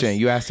 perception. hours.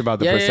 You asked about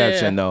the Yeah, yeah,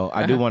 perception, yeah. though.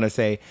 I do want to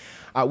say,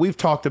 we've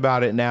talked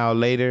about it now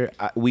later.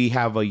 We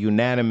have a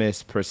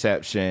unanimous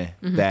perception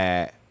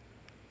that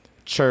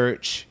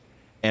church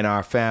and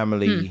our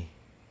family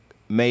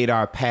made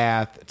our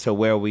path to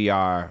where we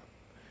are.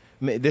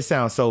 This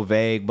sounds so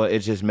vague, but it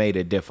just made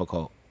it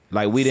difficult.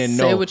 Like we didn't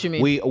know. Say what you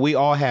mean. We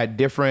all had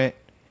different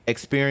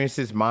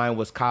experiences. Mine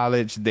was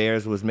college.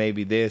 Theirs was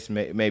maybe this,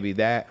 maybe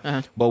that.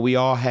 But we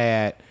all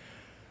had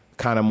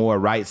kind of more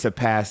rites of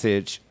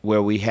passage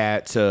where we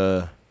had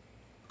to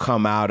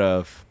come out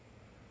of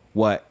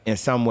what in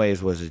some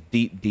ways was a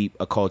deep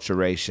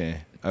acculturation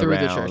Through the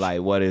around church.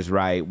 like what is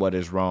right, what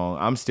is wrong.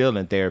 I'm still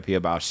in therapy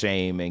about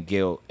shame and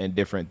guilt and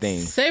different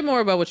things. Say more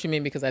about what you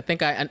mean, because I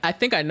think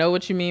I know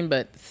what you mean,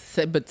 but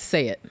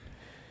say it.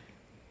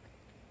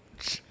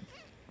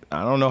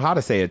 I don't know how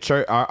to say it.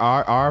 Church,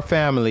 our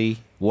family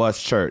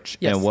was church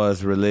Yes. and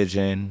was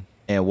religion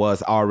and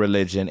was our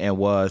religion and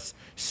was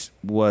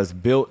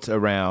built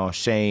around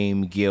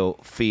shame,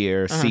 guilt,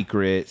 fear,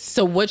 secrets.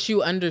 So what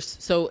you and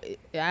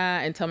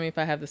tell me if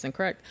I have this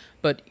incorrect,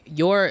 but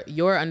your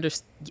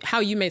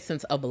how you made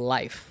sense of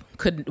life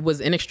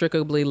was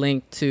inextricably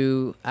linked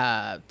to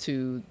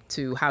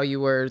how you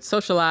were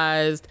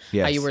socialized, how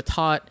Yes. you were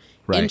taught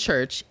in Right.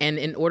 church, and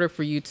in order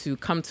for you to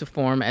come to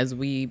form as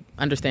we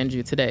understand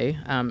you today,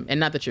 and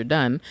not that you're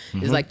done,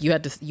 is like you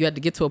had to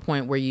get to a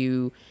point where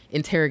you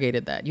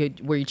interrogated that,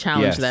 where you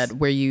challenged Yes. that,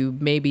 where you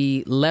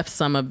maybe left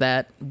some of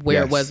that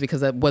where it Yes. was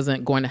because that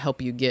wasn't going to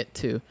help you get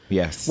to.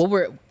 Yes.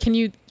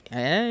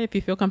 If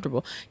you feel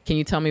comfortable, can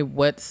you tell me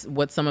what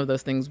some of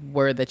those things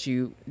were that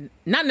you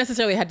not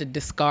necessarily had to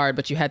discard,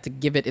 but you had to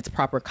give it its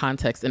proper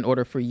context in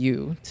order for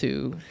you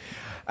to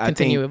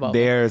continue evolving?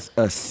 There's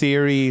a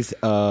series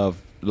of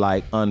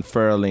like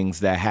unfurlings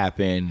that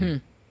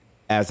happen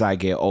as I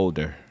get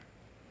older.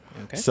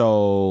 Okay.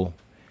 So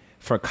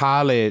for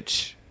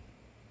college,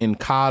 in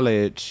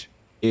college,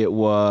 it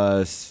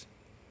was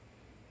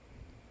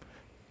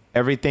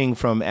everything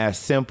from as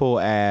simple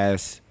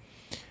as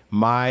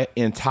my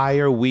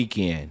entire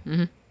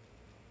weekend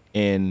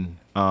in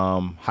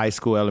high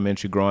school,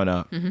 elementary, growing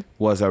up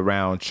was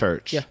around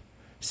church. Yeah.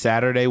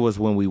 Saturday was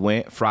when we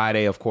went.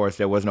 Friday, of course,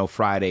 there was no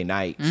Friday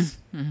nights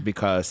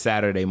because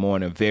Saturday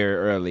morning, very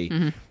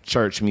early,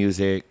 church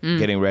music,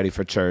 getting ready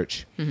for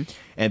church.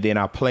 And then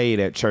I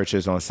played at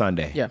churches on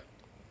Sunday. Yeah.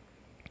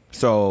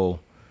 So,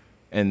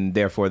 and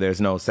therefore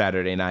there's no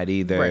Saturday night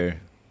either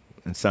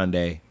and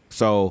Sunday.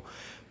 So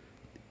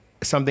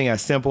something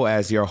as simple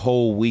as your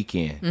whole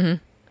weekend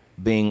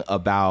being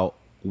about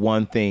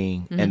one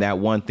thing and that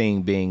one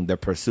thing being the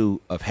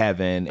pursuit of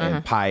heaven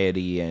and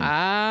piety and,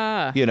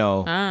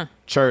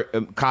 church,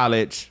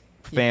 college,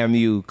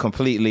 FAMU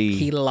completely.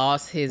 He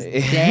lost his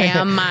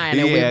damn mind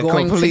and we're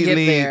going to get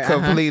there.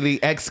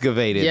 Completely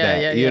excavated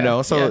that, you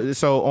know?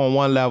 So on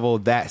one level,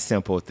 that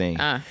simple thing.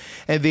 And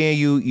then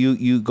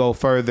you go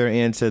further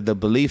into the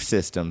belief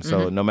system.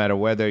 So no matter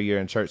whether you're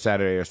in church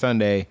Saturday or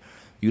Sunday,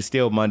 you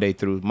still Monday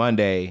through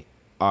Monday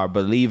are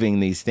believing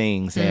these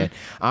things. And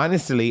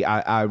honestly,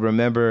 I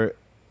remember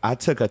I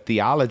took a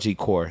theology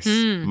course,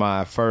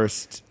 my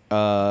first.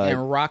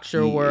 And rocked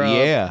your world.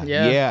 Yeah.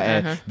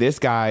 And this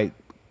guy,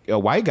 a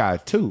white guy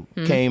too,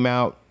 came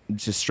out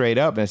just straight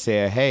up and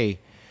said, "Hey,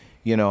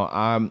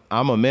 I'm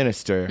a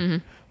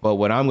minister, but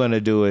what I'm going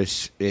to do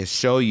is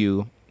show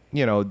you,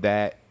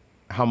 that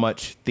how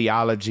much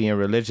theology and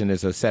religion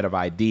is a set of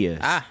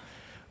ideas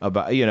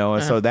about,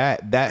 and so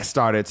that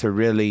started to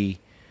really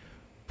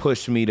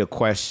push me to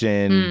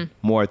question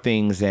more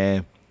things.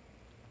 And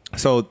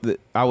so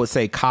I would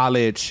say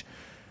college,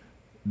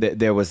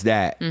 there was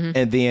that.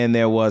 And then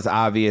there was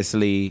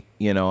obviously,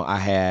 I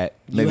had,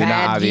 maybe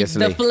not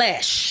obviously. The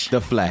flesh.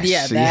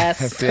 Yeah,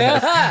 that's.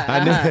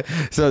 I knew,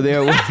 so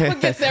there was. That's what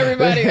gets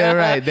everybody.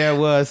 Right. There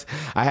was,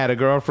 I had a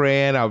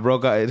girlfriend, I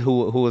broke up,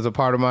 who was a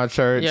part of my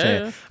church.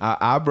 Yeah. And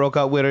I broke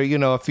up with her,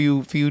 a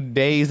few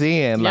days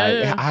in.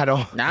 I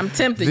don't. I'm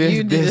tempted. The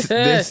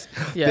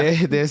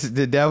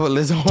devil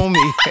is on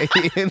me.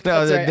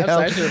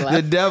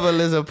 The devil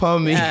is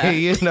upon me,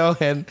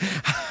 and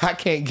I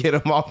can't get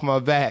him off my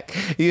back.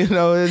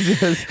 It's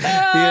just, he's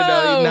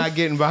not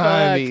getting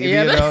behind me.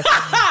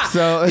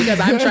 So because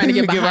I'm trying to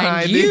get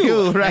behind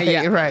you.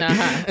 Right.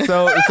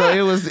 So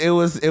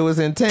it was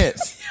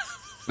intense.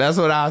 That's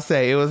what I'll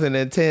say. It was an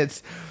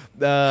intense,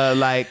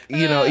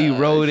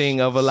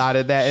 eroding of a lot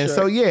of that.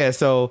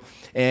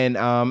 And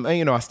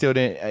I still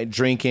didn't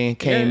drinking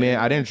came in.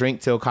 I didn't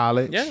drink till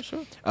college. Yeah,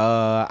 sure.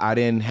 I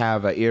didn't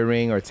have an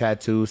earring or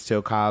tattoos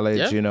till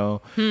college. I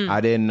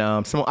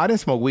didn't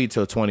smoke weed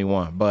till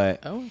 21.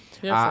 But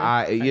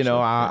I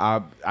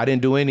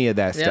didn't do any of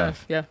that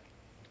stuff. Yeah.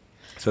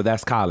 So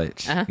that's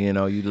college.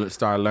 You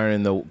start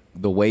learning the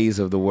ways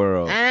of the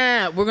world.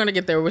 We're gonna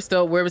get there. We're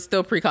still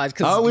pre-college.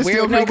 We're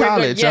still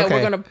pre-college. We're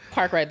gonna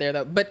park right there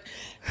though. But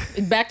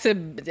back to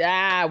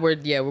we're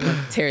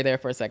gonna Terry there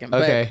for a second.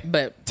 Okay.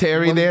 But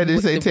Terry there? Did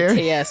you say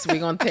Terry? Yes, we're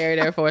gonna Terry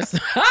there for a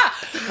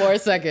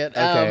second.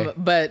 Okay.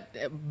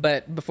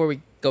 But before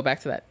we go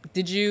back to that,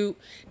 did you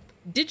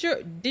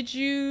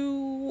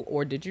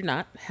or did you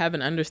not have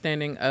an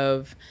understanding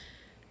of?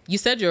 You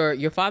said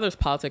your father's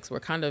politics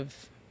were kind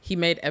of. He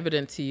made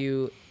evident to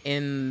you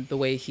in the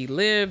way he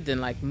lived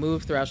and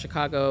moved throughout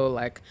Chicago,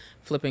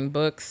 flipping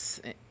books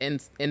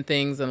and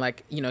things and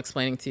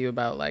explaining to you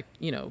about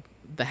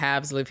the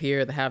haves live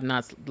here, the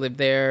have-nots live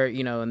there,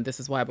 and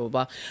this is why, blah,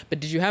 blah, blah. But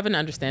did you have an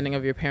understanding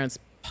of your parents'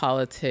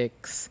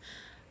 politics,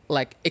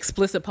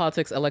 explicit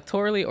politics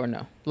electorally or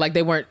no?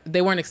 They weren't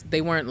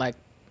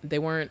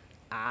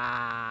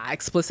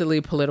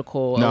explicitly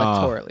political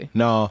electorally.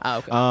 No.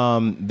 Oh,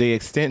 okay. The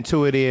extent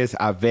to it is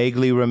I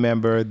vaguely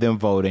remember them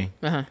voting.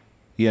 Gotcha.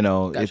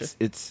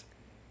 It's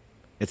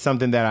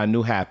something that I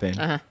knew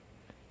happened.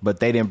 But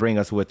they didn't bring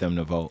us with them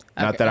to vote.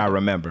 Okay, Not that I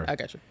remember. I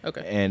got you.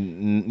 Okay.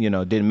 And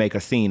didn't make a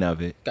scene of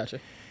it.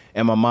 Gotcha.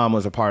 And my mom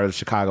was a part of the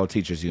Chicago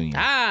Teachers Union.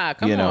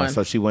 Come on.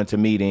 So she went to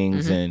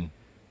meetings and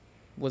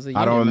was a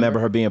I don't remember member?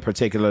 her being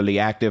particularly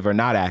active or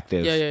not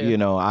active.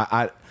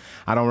 Yeah.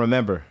 I don't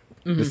remember.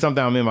 It's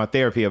something I'm in my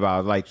therapy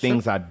about,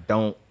 things I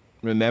don't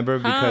remember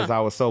because I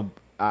was so,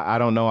 I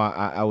don't know,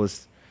 I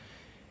was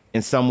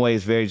in some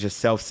ways very just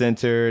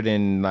self-centered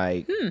and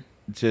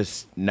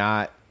just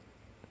not,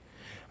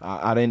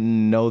 I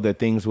didn't know that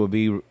things would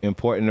be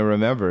important to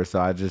remember.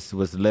 So I just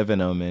was living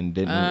them and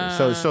didn't.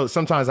 So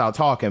sometimes I'll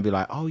talk and be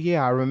like, oh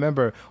yeah, I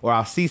remember, or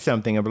I'll see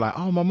something and be like,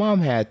 oh, my mom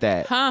had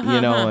that,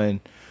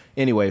 and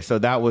anyway, so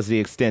that was the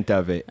extent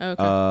of it.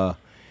 Okay.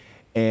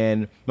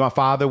 And my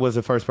father was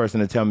the first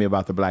person to tell me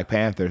about the Black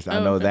Panthers. I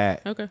know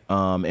that. Okay.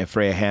 And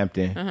Fred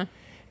Hampton.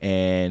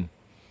 And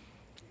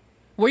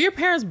Were your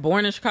parents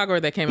born in Chicago or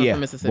they came up Yeah,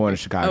 from Mississippi? born in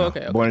Chicago. Oh,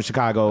 okay. Born in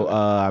Chicago.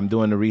 I'm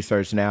doing the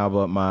research now,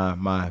 but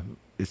my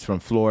it's from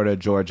Florida,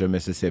 Georgia,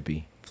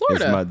 Mississippi.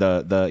 Florida.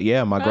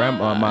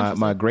 It's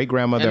my great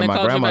grandmother and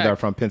my grandmother are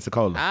from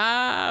Pensacola.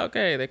 Ah,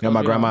 okay. They And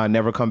my grandma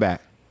never come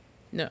back.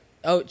 No.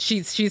 Oh,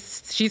 she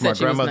said My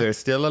she grandmother was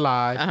is still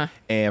alive, Uh-huh.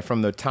 and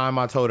from the time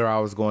I told her I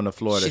was going to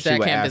Florida, She she said, "I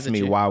would can't ask visit me,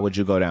 you." "Why would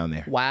you go down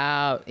there?"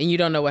 Wow. And you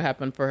don't know what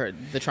happened for her,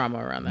 the trauma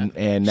around that.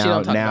 And She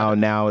don't talk about it.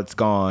 now it's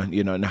gone.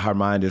 You know, now her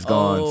mind is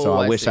gone. Oh, So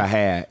I I wish see. I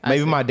had. I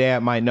Maybe see. my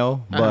dad might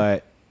know,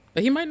 but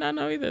But he might not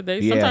know either.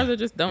 yeah, Sometimes they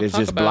just don't it talk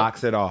just about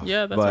blocks it off.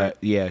 Yeah, that's but right.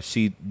 yeah,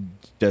 she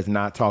does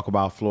not talk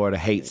about Florida.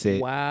 Hates it.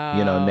 Wow.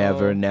 You know,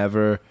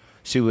 never.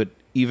 She would,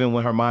 even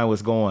when her mind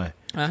was going,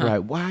 Uh-huh.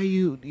 like, why are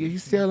you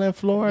still in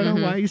Florida?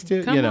 Why are you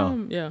still, Come you know?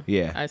 on. Yeah.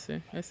 Yeah. I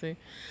see.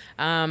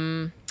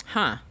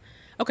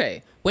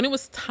 Okay. When it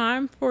was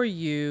time for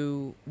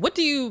you,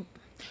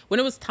 when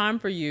it was time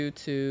for you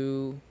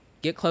to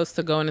get close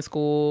to going to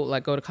school,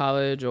 like go to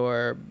college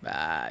or,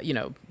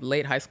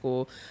 late high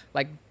school,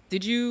 like,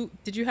 did you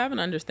have an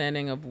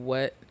understanding of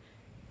what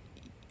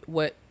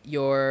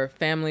your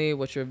family,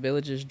 what your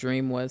village's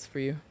dream was for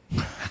you?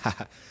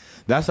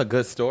 That's a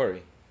good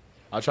story.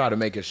 I'll try to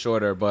make it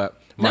shorter, but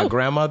my No,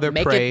 grandmother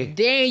Make prayed. it,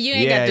 dang, you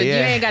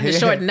ain't got to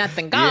shorten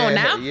nothing. Go on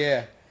now.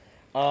 Yeah.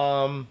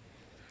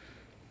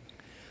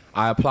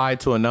 I applied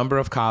to a number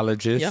of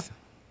colleges. Yeah.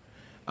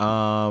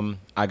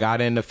 I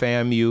got into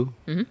FAMU.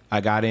 Mm-hmm.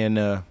 I got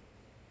into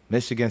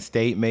Michigan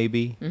State,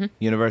 maybe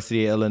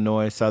University of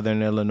Illinois,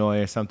 Southern Illinois,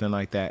 or something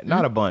like that.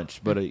 Not a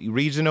bunch, but a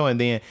regional, and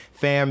then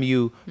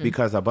FAMU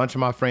because a bunch of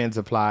my friends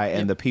applied,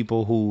 and the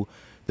people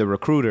the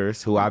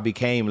recruiters who I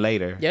became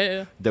later.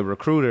 Yeah. The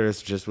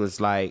recruiters just was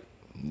like,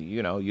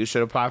 you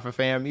should apply for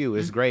FAMU.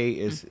 It's great.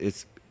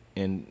 It's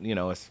and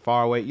it's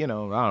far away. I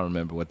don't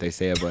remember what they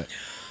said, but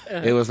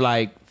it was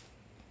like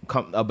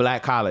a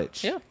black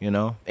college. Yeah.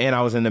 And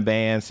I was in the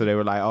band, so they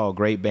were like, "Oh,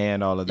 great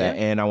band, all of that."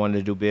 Yeah. And I wanted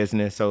to do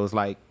business, so it was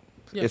like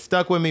Yeah. it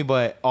stuck with me.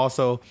 But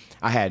also,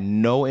 I had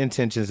no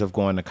intentions of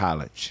going to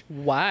college.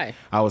 Why?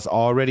 I was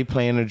already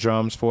playing the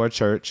drums for a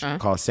church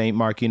called St.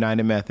 Mark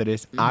United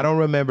Methodist. I don't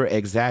remember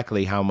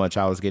exactly how much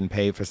I was getting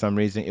paid. For some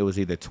reason, it was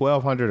either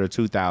 $1,200 or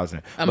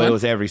 $2,000, but month? it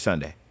was every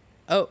Sunday.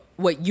 Oh,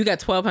 wait, you got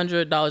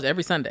 $1,200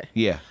 every Sunday?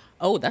 Yeah,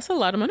 Oh, that's a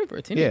lot of money for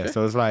a teenager. yeah.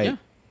 So it's like, Yeah.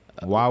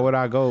 why would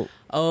I go?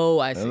 Oh,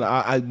 I see.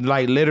 I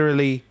like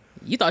literally.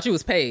 You thought you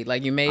was paid,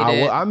 like you made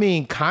I it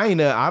mean, kind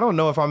of. I don't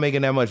know if I'm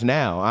making that much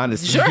now,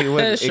 honestly. Sure,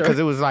 Because sure.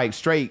 it was like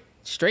straight.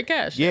 straight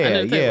cash. Yeah,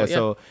 under the table, yeah.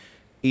 So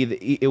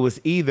it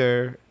was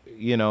either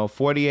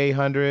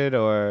 4,800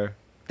 or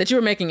that you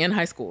were making in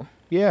high school.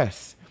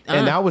 yes,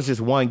 and that was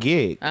just one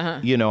gig.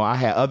 Uh-huh. I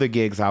had other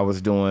gigs I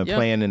was doing, Yeah.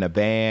 playing in a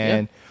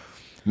band,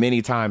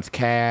 many times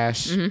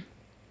cash. Mm-hmm.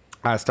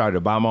 I started to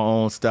buy my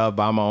own stuff,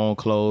 buy my own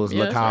clothes, Yeah,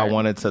 look that's how I right.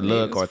 wanted to Yeah,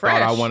 look it or was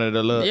thought I fresh. wanted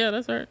to look. Yeah,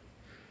 that's right.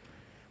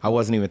 I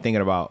wasn't even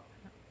thinking about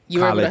You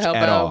were able to college help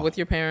at out all. with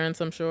your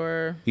parents, I'm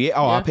sure. Yeah.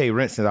 Oh, I paid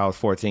rent since I was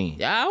 14.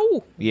 Yeah.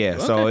 Ow. Yeah.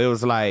 So Okay. it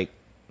was like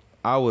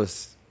I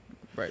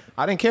Right.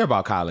 didn't care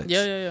about college.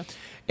 Yeah.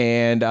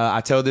 And I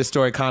tell this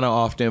story kind of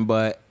often,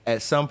 but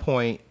at some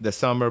point, the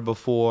summer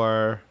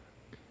before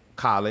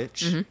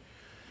college, Mm-hmm.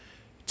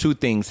 two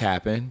things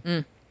happened.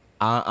 Mm.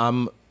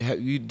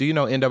 Do you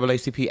know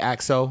NAACP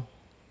AXO?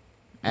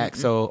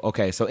 AXO.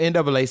 Okay, so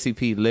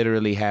NAACP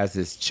literally has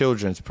this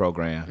children's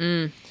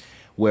program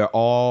where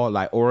all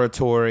like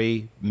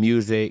oratory,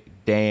 music,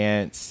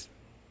 dance,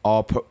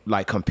 all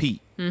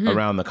compete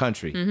around the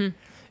country.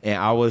 And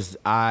I was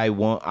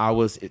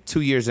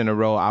 2 years in a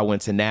row. I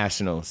went to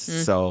nationals,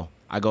 so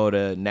I go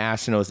to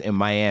nationals in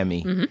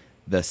Miami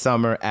the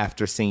summer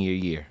after senior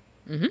year.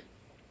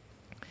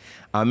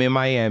 I'm in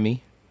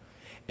Miami,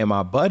 and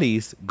my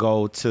buddies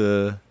go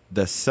to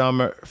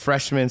the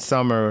freshman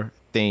summer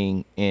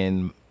thing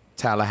in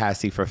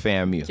Tallahassee for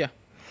FAMU. Yeah.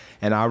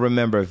 And I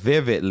remember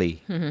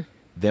vividly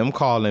them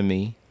calling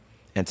me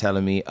and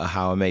telling me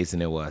how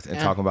amazing it was and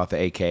talking about the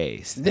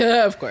AKs.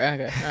 Yeah, of course.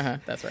 Okay.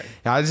 That's right.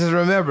 I just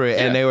remember it,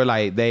 Yeah. and they were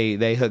like,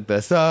 they hooked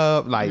us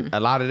up. Like a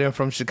lot of them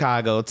from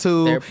Chicago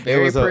too. They're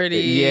very it was pretty.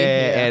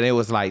 Yeah. and it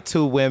was like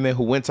two women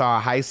who went to our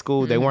high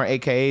school. They weren't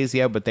AKAs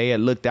yet, but they had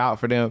looked out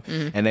for them,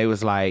 and they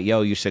was like,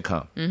 "Yo, you should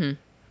come."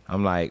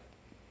 I'm like,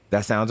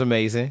 that sounds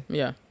amazing,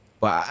 Yeah.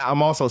 but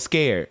I'm also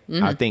scared.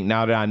 I think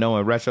now that I know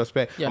in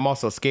retrospect, Yeah. I'm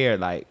also scared.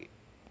 Like,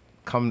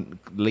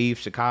 leave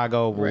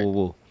Chicago, woo, Right. woo,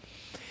 woo.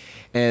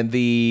 And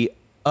the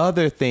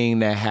other thing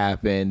that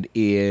happened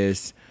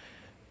is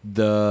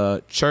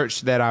the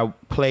church that I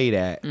played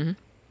at,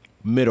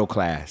 middle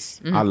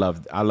class. I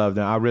love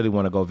them. I really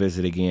want to go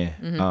visit again.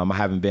 I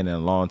haven't been in a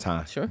long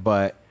time. Sure.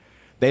 But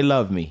they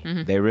love me.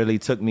 They really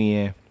took me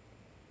in.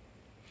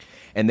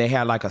 And they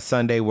had like a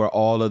Sunday where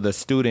all of the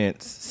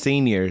students,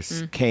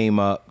 seniors, came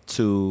up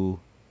to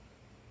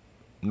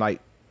like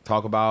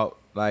talk about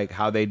like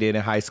how they did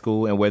in high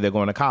school and where they're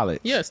going to college.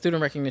 Yeah,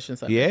 student recognition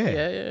Sunday.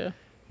 Yeah. Yeah.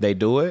 They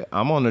do it.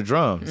 I'm on the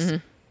drums.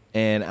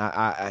 And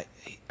I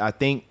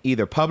think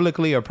either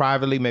publicly or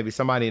privately, maybe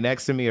somebody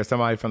next to me or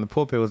somebody from the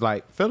pulpit was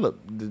like, "Philip,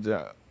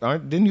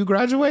 didn't you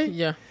graduate?"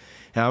 Yeah.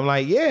 And I'm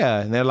like,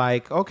 yeah. And they're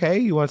like, okay,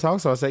 you want to talk?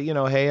 So I said,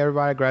 hey,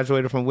 everybody, I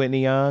graduated from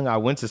Whitney Young. I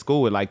went to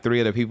school with like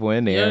 3 other people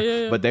in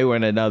there, but they were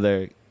in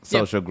another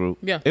social group.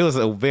 Yeah. It was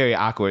a very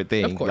awkward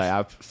thing. Of course. Like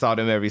I saw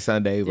them every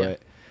Sunday,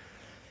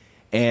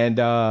 and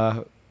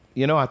I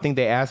think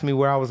they asked me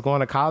where I was going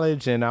to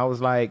college, and I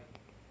was like,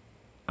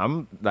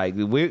 I'm like,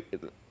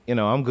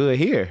 I'm good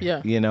here.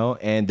 Yeah.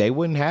 And they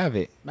wouldn't have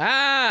it.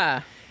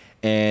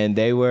 And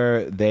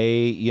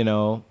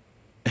they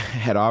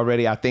had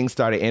already, I think,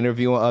 started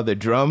interviewing other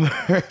drummers.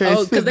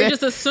 Oh, because they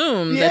just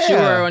assumed that you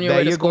were on your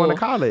way to school. You're going to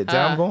college.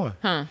 I'm going.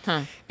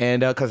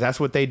 And because that's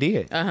what they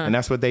did. And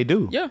that's what they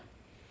do. Yeah.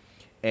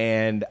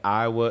 And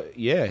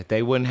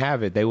they wouldn't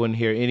have it. They wouldn't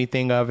hear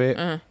anything of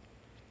it.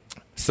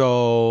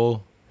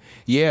 So,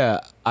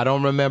 yeah, I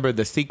don't remember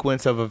the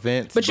sequence of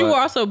events. But you were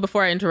also,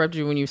 before I interrupted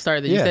you when you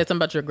started, you said something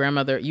about your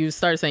grandmother. You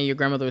started saying your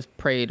grandmother was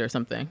prayed or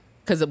something.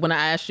 Because when I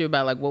asked you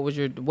about like what were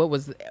other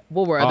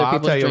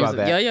people's dreams? About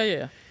that.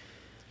 Yeah.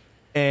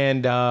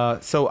 And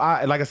so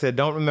like I said,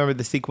 don't remember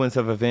the sequence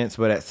of events,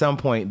 but at some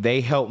point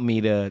they helped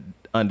me to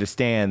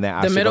understand that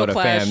I should go to FAMU. The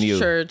middle class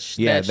church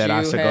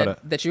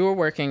that you were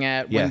working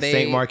at. Yeah,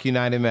 St. Mark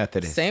United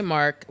Methodist. St.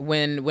 Mark,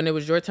 when it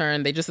was your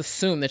turn, they just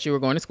assumed that you were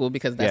going to school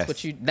because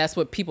that's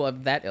what people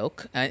of that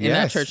ilk in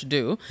that church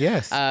do.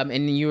 Yes.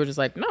 And you were just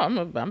like, no, I'm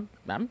good.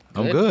 I'm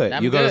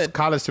good. You go to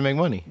college to make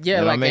money.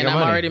 Yeah, I'm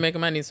already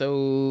making money.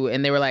 So,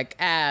 and they were like,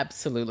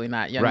 absolutely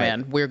not, young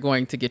man. We're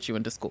going to get you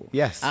into school.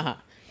 Yes.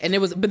 And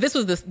this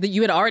was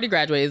you had already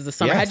graduated the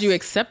summer. Yes. Had you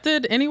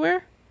accepted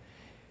anywhere?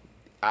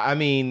 I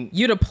mean,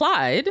 you'd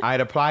applied.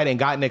 I'd applied and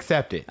gotten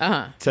accepted.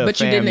 But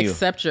you didn't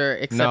accept your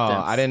acceptance. No,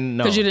 I didn't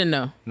know. Because you didn't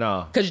know.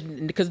 No.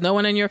 Because no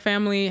one in your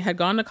family had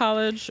gone to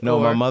college. No,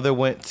 my mother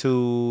went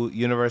to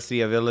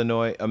University of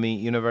Illinois.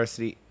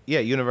 University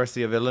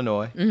of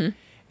Illinois,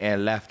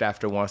 and left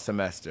after one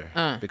semester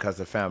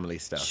because of family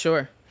stuff.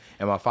 Sure.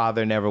 And my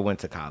father never went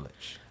to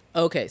college.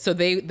 Okay, so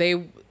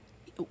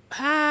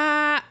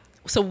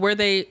so were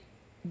they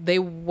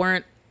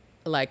weren't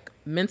like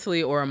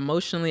mentally or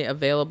emotionally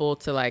available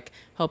to like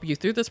help you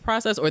through this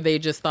process, or they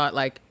just thought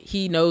like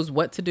he knows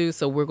what to do,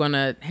 so we're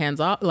gonna hands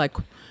off? Like,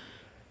 do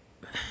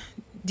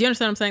you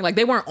understand what I'm saying? Like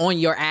they weren't on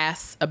your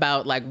ass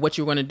about like what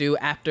you were gonna do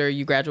after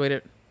you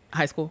graduated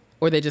high school,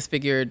 or they just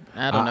figured,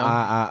 I don't know.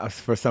 I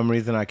for some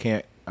reason I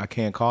can't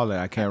call it.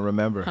 I can't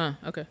remember.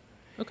 Okay.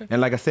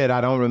 And like I said,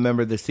 I don't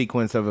remember the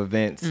sequence of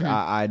events.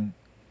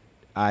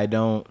 I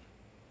don't.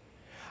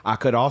 I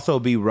could also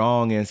be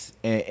wrong,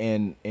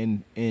 and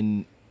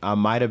I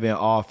might have been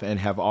off and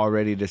have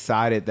already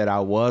decided that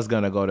I was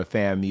gonna go to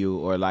FAMU,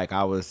 or like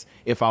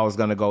if I was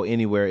gonna go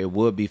anywhere, it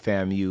would be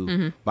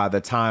FAMU. By the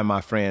time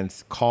my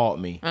friends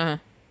called me,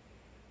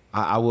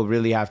 I would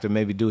really have to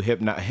maybe get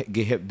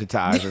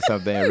hypnotized or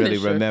something and really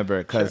remember,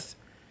 because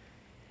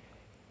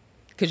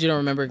you don't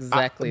remember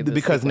exactly.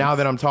 Because now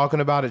that I'm talking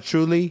about it,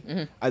 truly,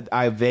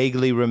 I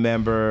vaguely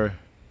remember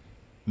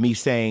me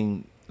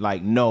saying,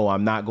 like, no,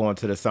 I'm not going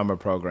to the summer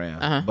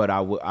program, but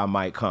I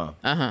might come,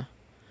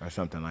 or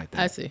something like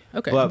that. I see.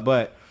 Okay.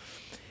 But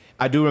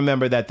I do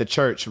remember that the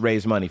church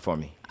raised money for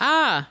me.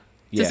 To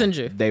send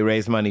you. They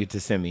raised money to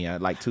send me,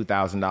 like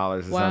 $2,000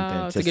 or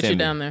something to get you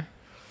down there.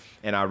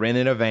 And I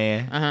rented a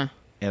van.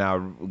 And I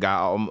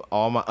got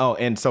all my... Oh,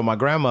 and so my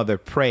grandmother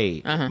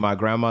prayed. My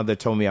grandmother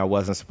told me I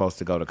wasn't supposed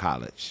to go to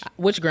college.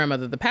 Which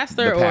grandmother? The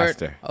pastor? The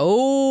pastor.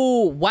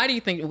 Oh, why do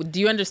you think...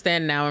 Do you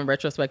understand now in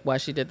retrospect why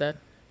she did that?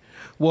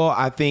 Well,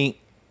 I think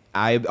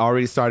I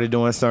already started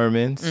doing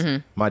sermons.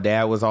 My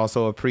dad was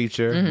also a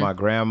preacher. My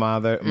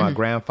grandmother, my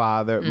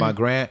grandfather, my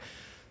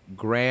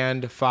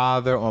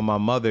grandfather on my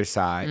mother's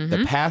side.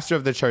 The pastor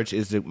of the church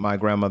is my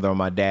grandmother on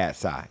my dad's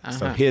side.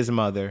 So his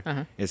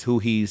mother is who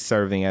he's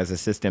serving as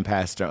assistant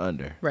pastor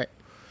under. Right.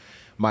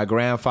 My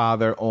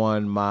grandfather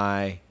on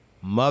my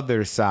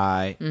mother's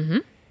side,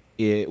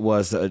 it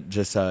was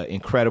just an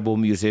incredible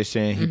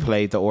musician. He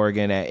played the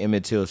organ at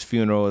Emmett Till's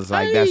funeral. It's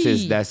like that's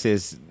his.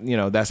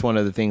 That's one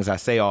of the things I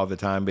say all the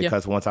time,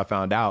 because once I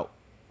found out,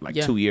 like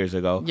 2 years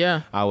ago,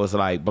 I was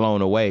like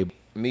blown away.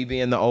 Me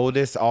being the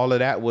oldest, all of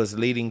that was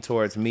leading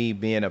towards me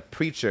being a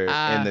preacher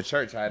in the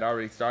church. I had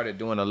already started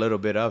doing a little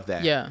bit of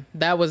that. Yeah,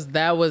 that was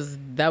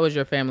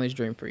your family's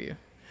dream for you.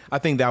 I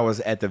think that was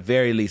at the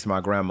very least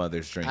my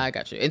grandmother's dream. I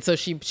got you. And so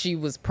she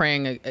was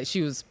praying.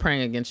 She was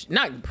praying against,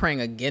 not praying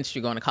against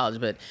you going to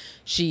college, but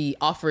she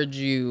offered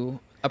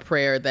you a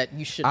prayer that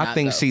you should not go. I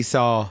think she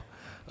saw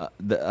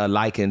a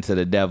liken to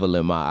the devil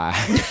in my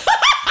eye.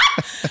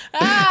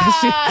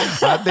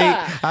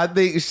 I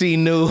think she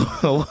knew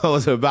what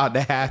was about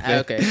to happen.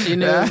 Okay, she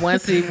knew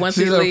once he leaves,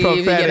 he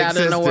get out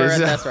in the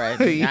world. That's right.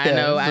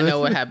 Yeah. I know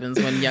what happens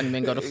when young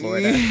men go to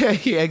Florida.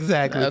 Yeah,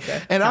 exactly.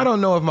 Okay. And I don't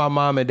know if my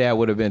mom and dad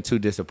would have been too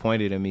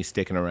disappointed in me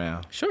sticking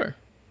around. Sure.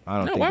 I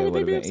don't think they would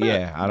have been. Upset?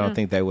 Yeah, I don't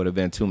think they would have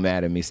been too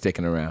mad at me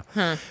sticking around.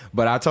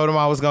 But I told them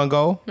I was gonna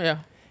go. Yeah.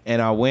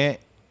 And I went.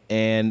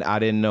 And I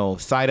didn't know.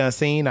 Sight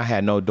unseen, I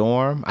had no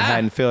dorm. I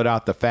hadn't filled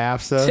out the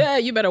FAFSA. Yeah,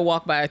 you better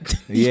walk by.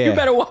 You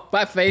better walk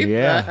by faith.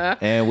 Yeah,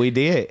 and we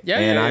did.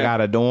 I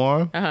got a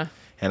dorm. And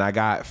and I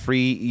got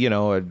free,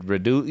 a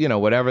reduce,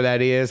 whatever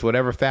that is,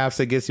 whatever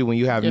FAFSA gets you when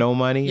you have no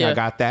money. Yeah. I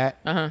got that.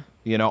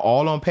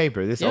 All on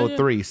paper. This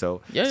 03,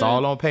 so it's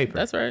all on paper.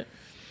 That's right.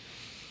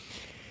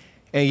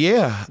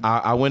 And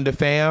I went to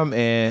FAM,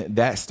 and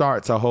that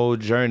starts a whole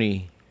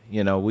journey.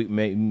 We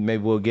maybe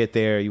we'll get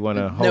there. You want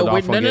to hold off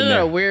on getting there?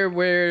 No.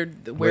 We're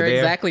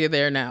exactly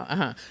there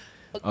now.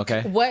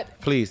 Okay.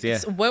 Please, yeah.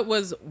 What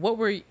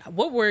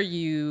were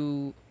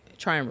you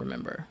try and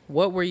remember?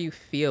 What were you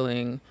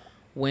feeling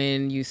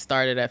when you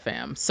started at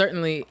FAM?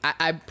 Certainly,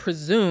 I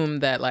presume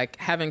that like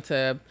having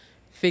to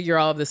figure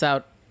all of this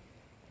out,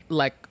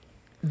 like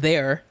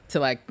there to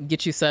like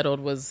get you settled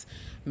was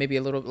maybe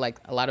a little like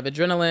a lot of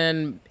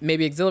adrenaline,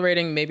 maybe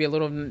exhilarating, maybe a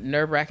little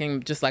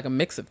nerve-wracking, just like a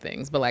mix of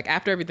things. But like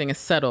after everything is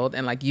settled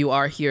and like you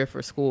are here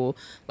for school,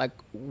 like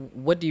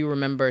what do you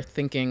remember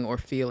thinking or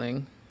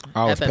feeling?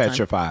 I was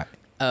petrified.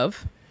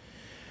 Of?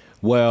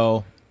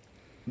 Well,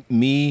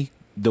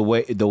 the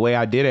way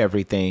I did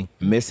everything,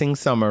 missing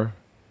summer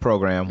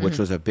program, which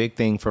was a big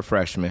thing for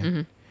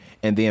freshmen.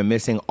 And then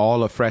missing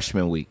all of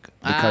freshman week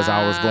because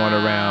I was going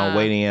around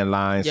waiting in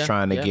lines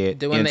trying to get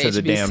doing into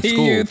the damn HBCU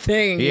school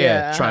thing.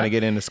 Trying to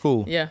get into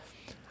school. Yeah.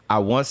 I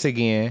once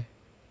again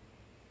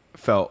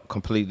felt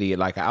completely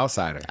like an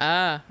outsider.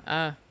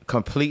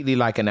 Completely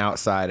like an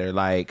outsider.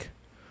 Like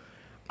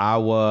I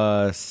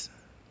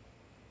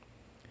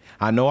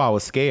know I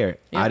was scared.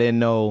 Yeah. I didn't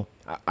know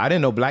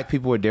black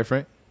people were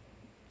different.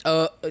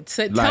 Tell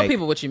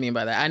people what you mean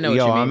by that. I know what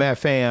you mean. I'm at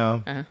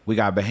FAM. We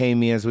got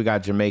Bahamians, we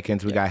got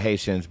Jamaicans, we got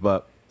Haitians,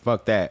 but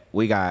fuck that.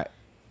 We got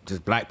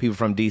just black people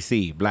from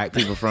DC, black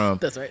people from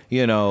that's right.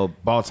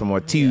 Baltimore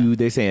too.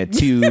 They saying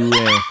too, and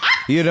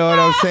you know what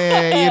I'm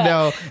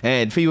saying,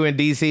 and people in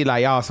DC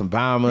like y'all some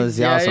bombers,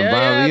 y'all some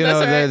bombers.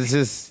 That's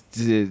just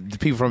the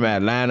people from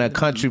Atlanta,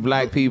 country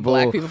black people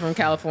from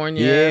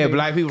California. Yeah,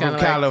 black people from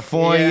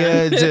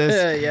California.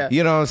 Just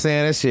you know what I'm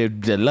saying? That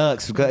shit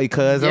deluxe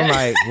because I'm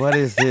like, what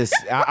is this?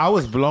 I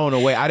was blown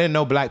away. I didn't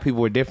know black people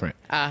were different.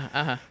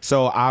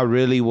 So I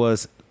really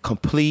was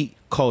complete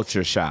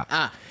culture shock.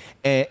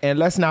 And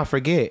let's not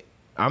forget,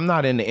 I'm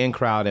not in the in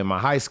crowd in my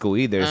high school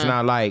either. It's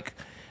not like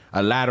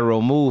a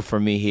lateral move for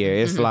me here.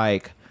 It's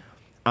like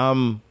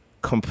I'm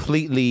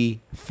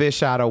completely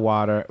fish out of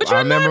water. But I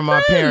remember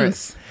my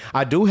parents.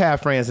 I do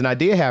have friends, and I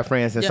did have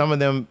friends, and some of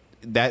them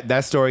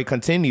that story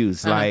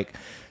continues. Like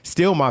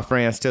still my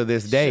friends till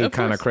this day,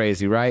 kind of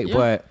crazy, right? Yeah.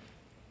 But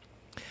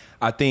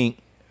I think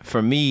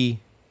for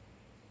me,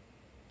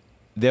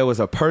 there was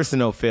a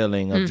personal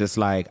feeling of just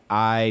like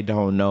I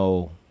don't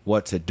know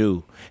what to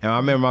do. And I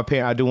remember my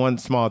parents, I do one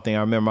small thing.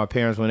 I remember my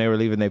parents when they were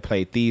leaving, they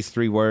played These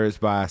Three Words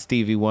by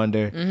Stevie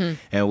Wonder.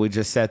 And we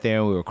just sat there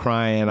and we were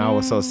crying. I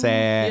was so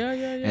sad.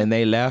 And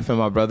they left and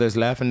my brothers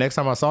left. And next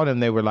time I saw them,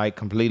 they were like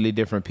completely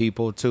different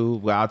people too.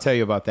 Well, I'll tell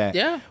you about that.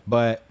 Yeah.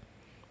 But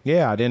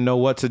I didn't know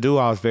what to do.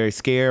 I was very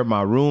scared.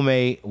 My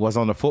roommate was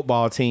on the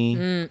football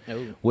team,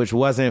 which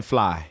wasn't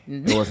fly.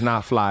 It was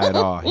not fly at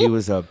all. He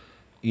was a,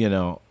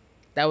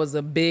 that was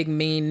a big,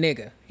 mean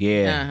nigga.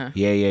 Yeah.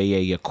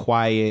 Yeah.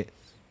 Quiet.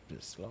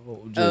 Just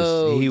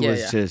slow. He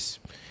was just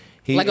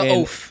like an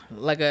oaf,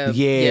 like a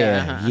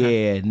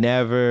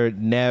never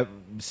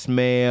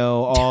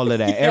smell all of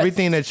that.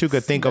 Everything that you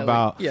could think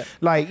about.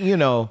 Like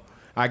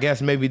I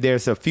guess maybe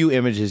there's a few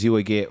images you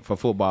would get for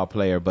football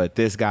player, but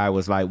this guy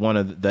was like one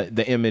of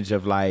the image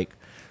of like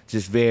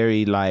just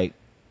very like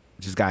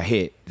just got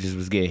hit, just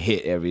was getting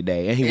hit every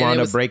day, and he wound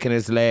up breaking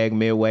his leg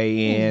midway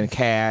in,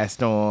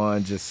 cast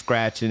on, just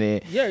scratching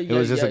it. It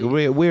was just a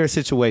weird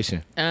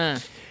situation.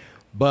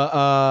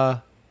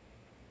 But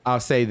I'll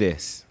say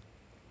this.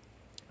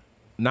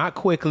 Not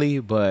quickly,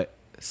 but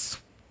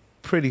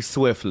pretty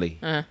swiftly.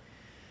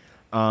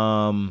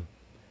 I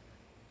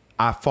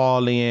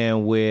fall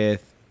in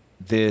with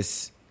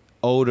this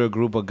older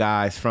group of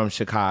guys from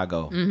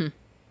Chicago.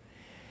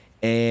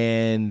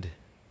 And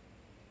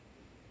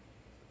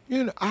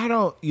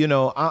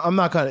I'm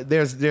not gonna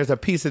there's a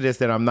piece of this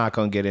that I'm not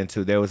gonna get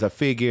into. There was a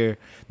figure,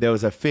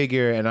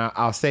 and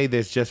I'll say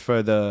this just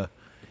for the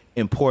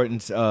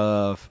importance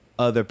of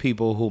other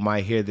people who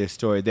might hear this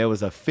story. There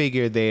was a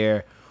figure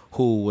there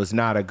who was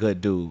not a good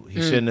dude. He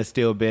shouldn't have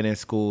still been in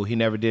school. He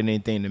never did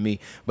anything to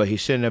me, but he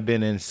shouldn't have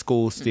been in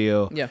school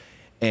still.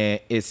 And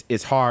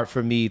it's hard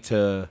for me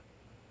to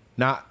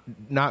not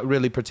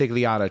really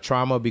particularly out of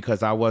trauma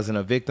because I wasn't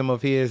a victim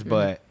of his,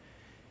 but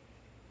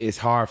it's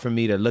hard for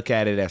me to look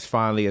at it as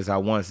fondly as I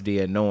once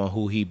did, knowing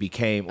who he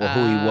became or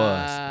who he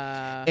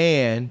was.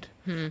 And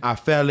I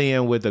fell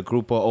in with a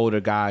group of older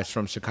guys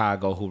from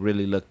Chicago who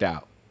really looked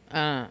out.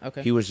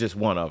 Okay. He was just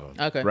one of them.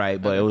 Okay.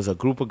 Right? But it was a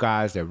group of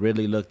guys that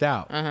really looked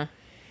out. And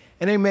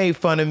they made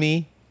fun of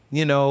me,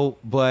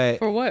 but...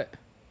 For what?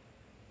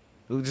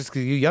 Just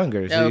because you're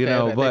younger, so,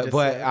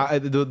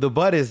 the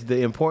but is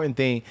the important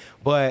thing.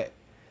 But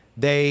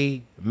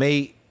they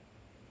made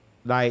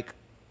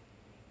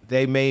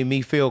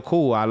me feel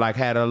cool. I like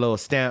had a little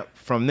stamp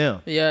from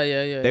them.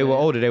 They were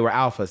older. They were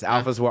alphas.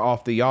 Alphas were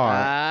off the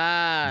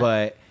yard.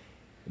 But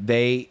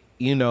they...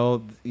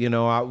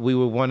 we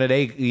were one of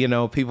they,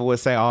 people would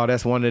say, oh,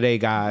 that's one of they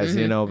guys,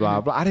 blah,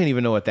 blah. I didn't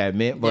even know what that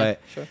meant, but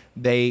sure.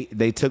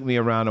 they took me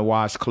around to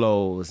wash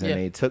clothes, and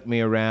they took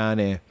me around,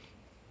 and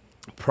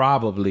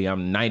probably,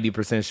 I'm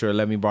 90% sure,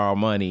 let me borrow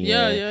money.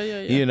 Yeah.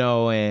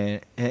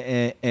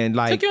 And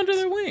like. Took you under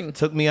their wing.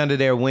 Took me under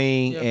their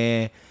wing,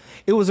 and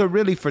it was a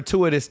really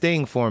fortuitous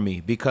thing for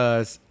me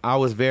because I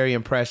was very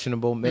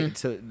impressionable,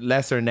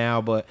 lesser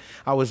now, but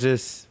I was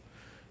just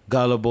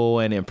gullible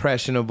and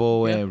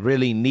impressionable and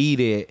really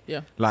needed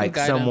like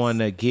someone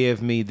to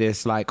give me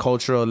this like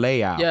cultural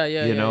layout.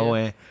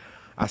 And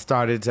I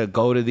started to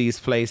go to these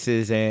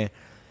places, and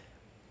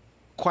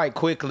quite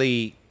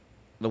quickly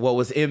what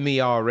was in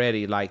me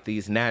already, like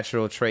these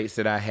natural traits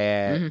that I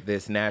had,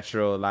 this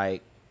natural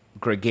like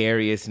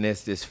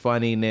gregariousness, this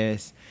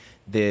funniness,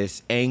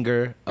 this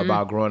anger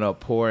about growing up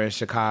poor in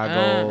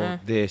Chicago,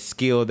 this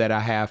skill that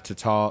I have to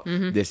talk,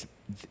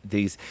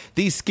 these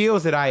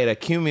skills that I had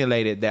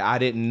accumulated that I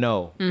didn't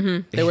know.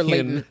 They were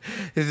latent.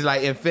 It's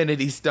like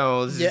infinity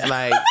stones. It's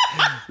like,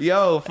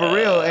 yo, for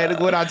real. And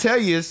what I tell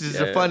you, it's just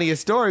the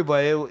funniest story,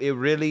 but it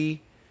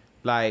really,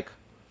 like,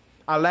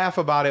 I laugh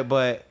about it,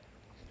 but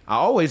I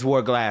always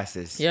wore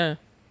glasses. Yeah.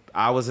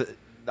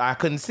 I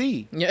couldn't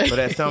see. Yeah. But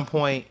at some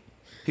point,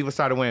 people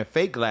started wearing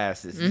fake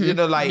glasses. You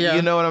know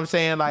what I'm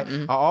saying? Like,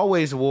 I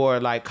always wore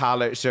like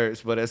collared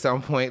shirts, but at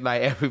some point,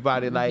 like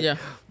everybody, like,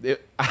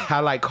 I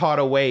like caught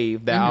a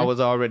wave that I was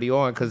already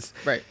on, because,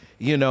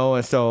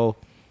 and so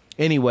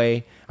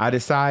anyway, I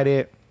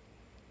decided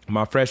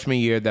my freshman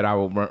year that I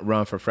would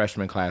run for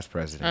freshman class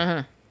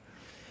president.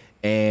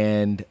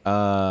 And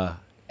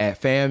at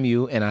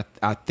FAMU, and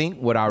I think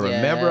what I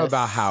remember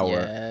about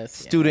Howard,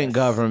 student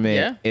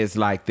government is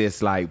like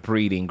this like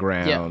breeding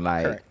ground,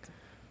 like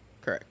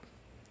correct.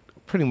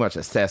 Pretty much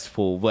a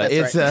cesspool, but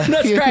that's it's right.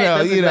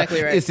 That's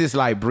exactly right. It's this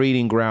like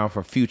breeding ground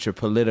for future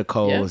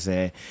politicos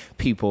and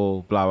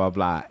people, blah blah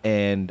blah.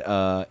 And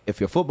if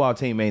your football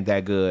team ain't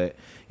that good,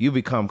 you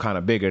become kind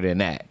of bigger than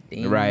that,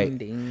 right?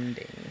 Ding.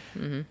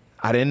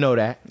 I didn't know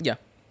that. Yeah.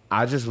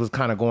 I just was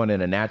kind of going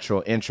in a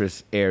natural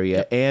interest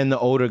area, and the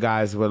older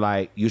guys were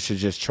like, "You should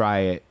just try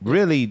it."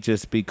 Really,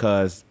 just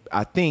because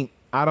I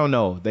don't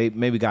know, they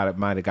maybe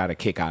might have got a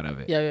kick out of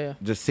it. Yeah.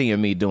 Just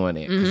seeing me doing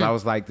it, because I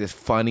was like this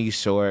funny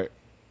short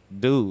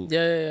dude.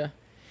 Yeah.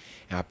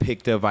 And I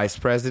picked a vice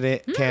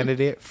president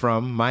candidate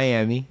from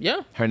Miami.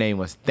 Yeah. Her name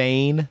was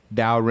Thane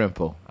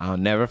Dalrymple. I'll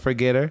never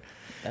forget her.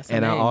 That's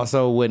and I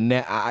also would.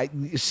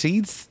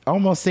 She's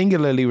almost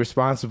singularly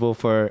responsible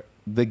for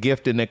the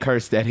gift and the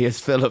curse that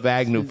is Philip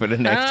Agnew for the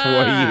next 4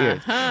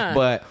 years.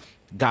 But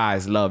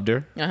guys loved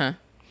her.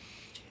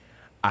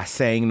 I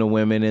sang to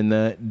women in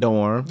the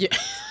dorm. Yeah.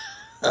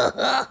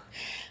 All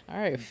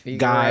right, Figaro.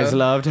 Guys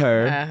loved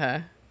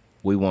her.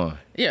 We won.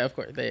 Yeah, of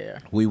course. They are.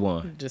 We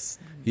won. Just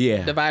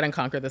Yeah. divide and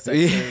conquer the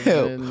sexes.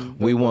 Yeah.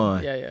 We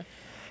won. Yeah.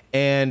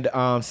 And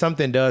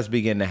something does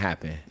begin to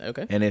happen.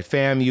 Okay. And then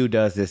FAMU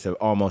does this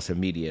almost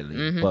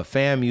immediately. But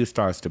FAMU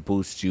starts to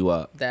boost you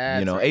up.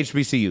 That's right.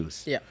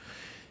 HBCUs. Yeah.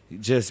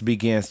 Just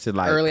begins to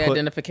like early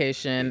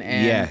identification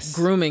and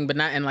grooming, but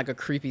not in like a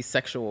creepy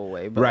sexual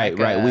way. But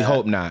right. We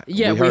hope not.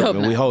 Yeah, we hope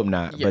not. We hope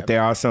not. Yeah. But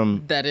there are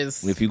some. That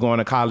is. If you're going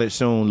to college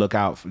soon, look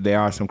out. There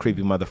are some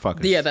creepy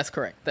motherfuckers. Yeah, that's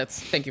correct.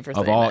 Thank you for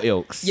saying of all that.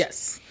 ilks.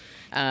 Yes.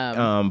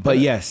 But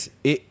yes,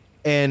 it.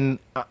 And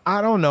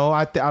I don't know.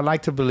 I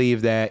like to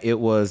believe that it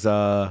was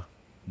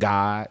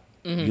God,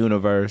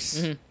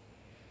 universe.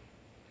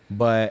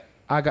 But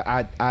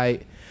I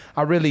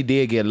really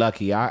did get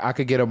lucky. I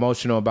could get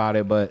emotional about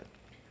it, but.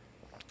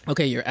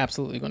 Okay, you're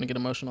absolutely going to get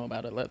emotional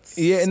about it. Let's.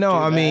 Yeah, no,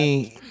 I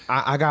mean,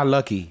 I got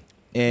lucky.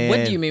 And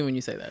what do you mean when you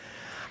say that?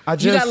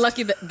 You got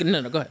lucky that.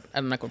 No, go ahead.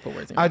 I'm not going to put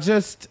words in your mouth.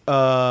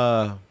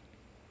 I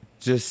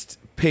just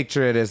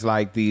picture it as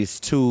like these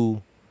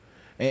two,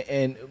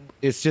 and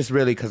it's just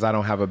really because I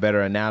don't have a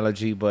better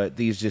analogy, but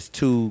these just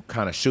two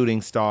kind of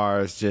shooting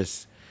stars,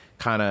 just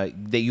kind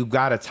of that you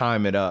got to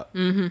time it up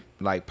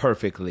like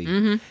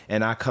perfectly,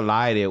 and I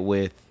collided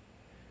with.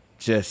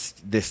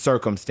 Just this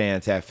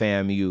circumstance at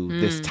FAMU,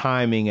 this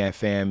timing at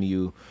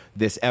FAMU,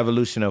 this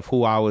evolution of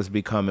who I was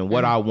becoming,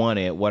 what I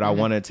wanted, what I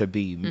wanted to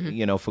be,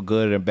 for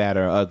good or bad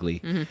or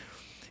ugly.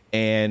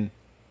 And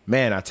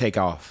man, I take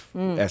off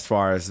as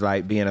far as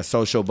like being a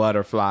social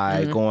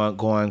butterfly,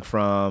 going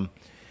from,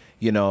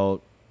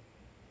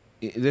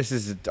 this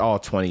is all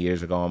 20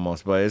 years ago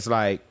almost, but it's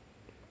like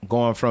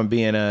going from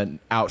being an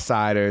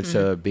outsider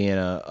to being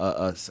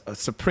a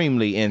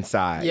supremely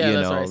inside. Yeah,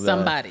 that's right.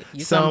 Somebody.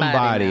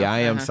 Somebody. I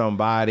am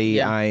somebody.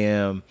 Yeah. I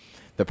am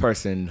the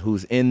person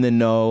who's in the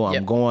know.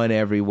 I'm going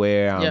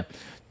everywhere. I'm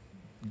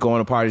going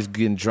to parties,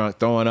 getting drunk,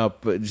 throwing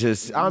up. I'm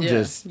just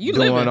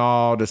doing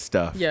all the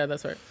stuff. Yeah,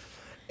 that's right.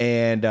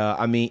 And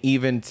I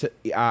mean,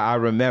 I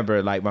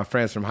remember like my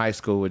friends from high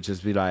school would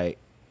just be like,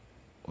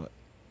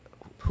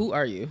 who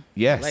are you?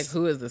 Yes. Like,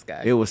 who is this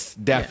guy? It was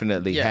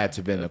definitely had to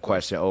have been the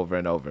question over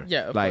and over.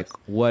 Yeah, of like,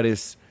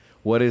 course.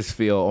 what is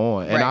Phil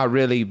on? And I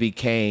really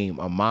became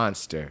a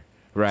monster,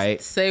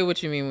 right? Say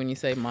what you mean when you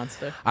say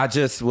monster. I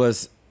just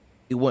was,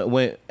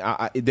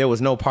 there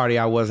was no party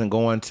I wasn't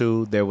going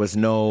to. There was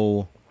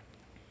no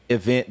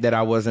event that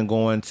I wasn't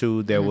going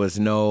to. There was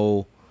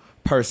no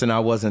person I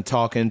wasn't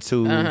talking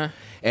to.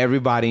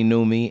 Everybody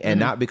knew me, and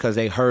not because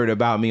they heard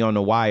about me on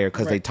the wire,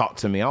 because they talked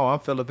to me. Oh, I'm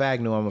Philip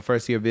Agnew. I'm a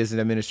first-year business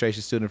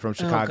administration student from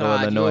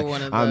Chicago,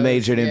 Illinois. I'm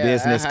majored in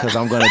business because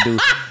I'm gonna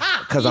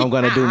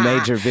do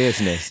major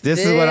business.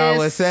 This is what I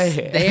would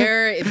say.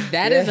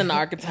 That is an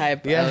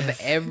archetype of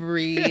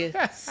every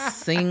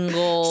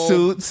single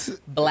Suits.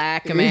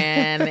 black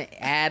man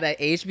at a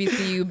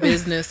HBCU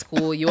business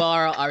school. You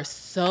all are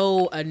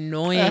so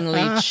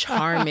annoyingly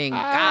charming.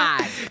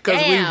 God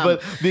damn.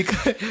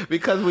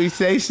 Because we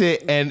say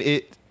shit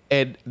and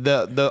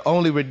the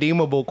only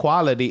redeemable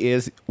quality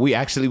is we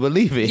actually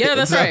believe it. Yeah,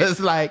 that's so right. It's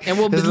like, and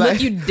we'll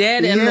look you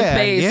dead in the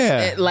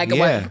face.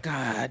 What?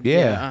 God.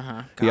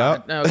 Yeah.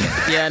 God. No,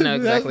 I know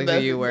exactly who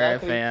you were,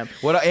 fam.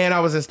 Well, and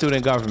I was in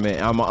student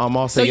government. I'm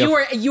also. So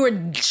you were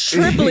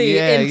triply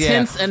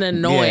intense and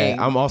annoying.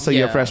 Yeah, I'm also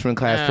your freshman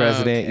class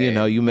president. Okay. You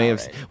know, you may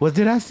have. Well,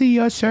 did I see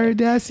your shirt?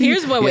 Did I see?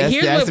 Here's what would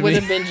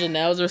have been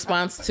Janelle's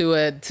response to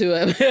a.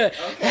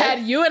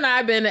 Had you and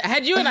I been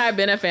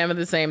a fam at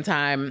the same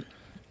time.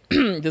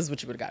 This is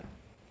what you would have got.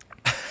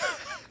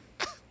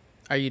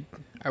 Are we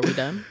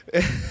done?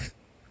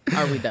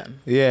 Are we done?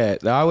 Yeah,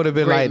 I would have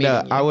been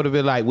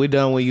we're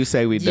done when you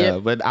say we done.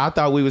 Yep. But I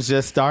thought we was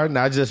just starting.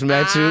 I just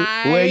met you.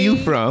 Where are you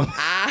from?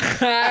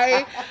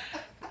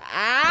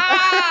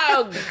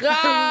 Oh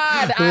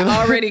God!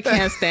 I already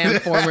can't stand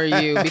former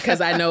you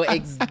because I know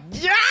this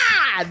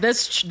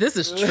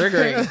is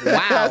triggering.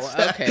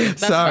 Wow. Okay.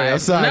 That's sorry. fine. I'm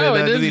sorry. No,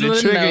 it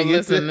is trigger you.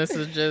 Listen, this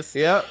is just.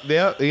 Yep.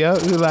 You're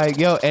like,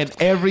 yo, and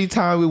every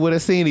time we would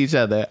have seen each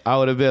other, I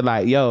would have been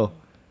like, yo,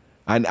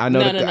 I know.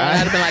 No. I'd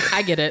have been like,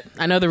 I get it.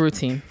 I know the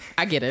routine.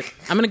 I get it.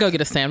 I'm gonna go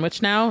get a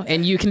sandwich now,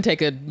 and you can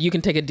take a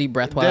deep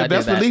breath while I do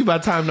that. Best believe by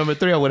time number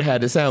 3, I would have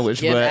had the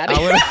sandwich, but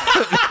I would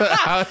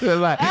have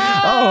been like,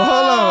 oh,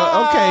 hold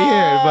on, okay,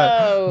 here,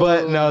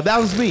 but no, that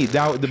was me.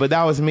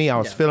 That was me. I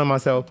was feeling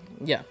myself.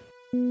 Yeah.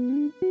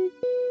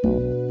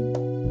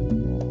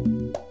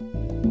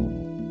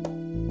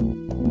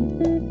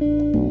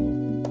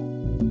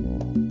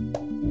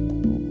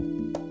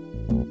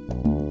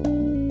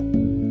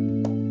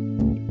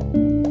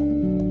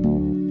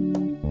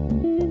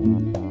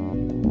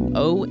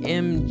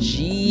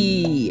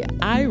 OMG.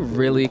 I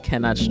really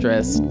cannot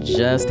stress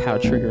just how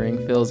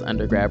triggering Phil's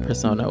undergrad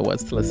persona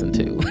was to listen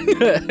to.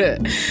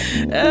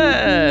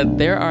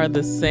 There are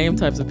the same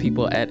types of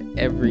people at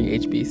every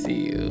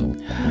HBCU.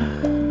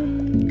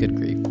 Good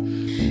grief.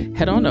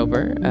 Head on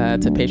over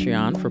to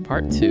Patreon for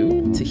part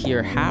 2 to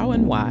hear how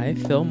and why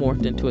Phil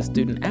morphed into a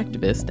student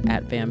activist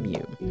at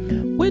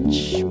FAMU,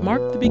 which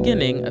marked the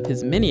beginning of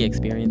his many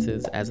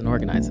experiences as an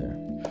organizer.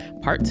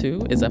 Part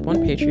 2 is up on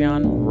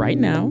Patreon right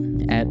now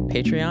at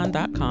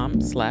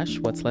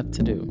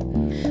patreon.com/what's-left-to-do.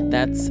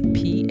 That's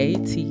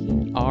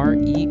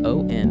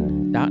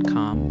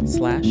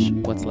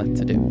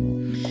patreon.com/what's-left-to-do.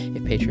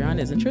 If Patreon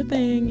isn't your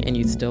thing and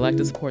you'd still like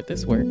to support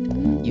this work,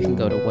 you can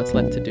go to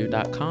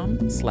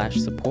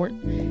what'slefttodo.com/support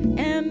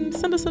and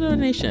send us a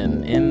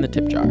donation in the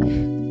tip jar.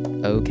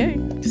 Okay,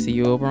 see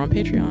you over on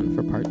Patreon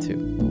for part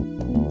 2.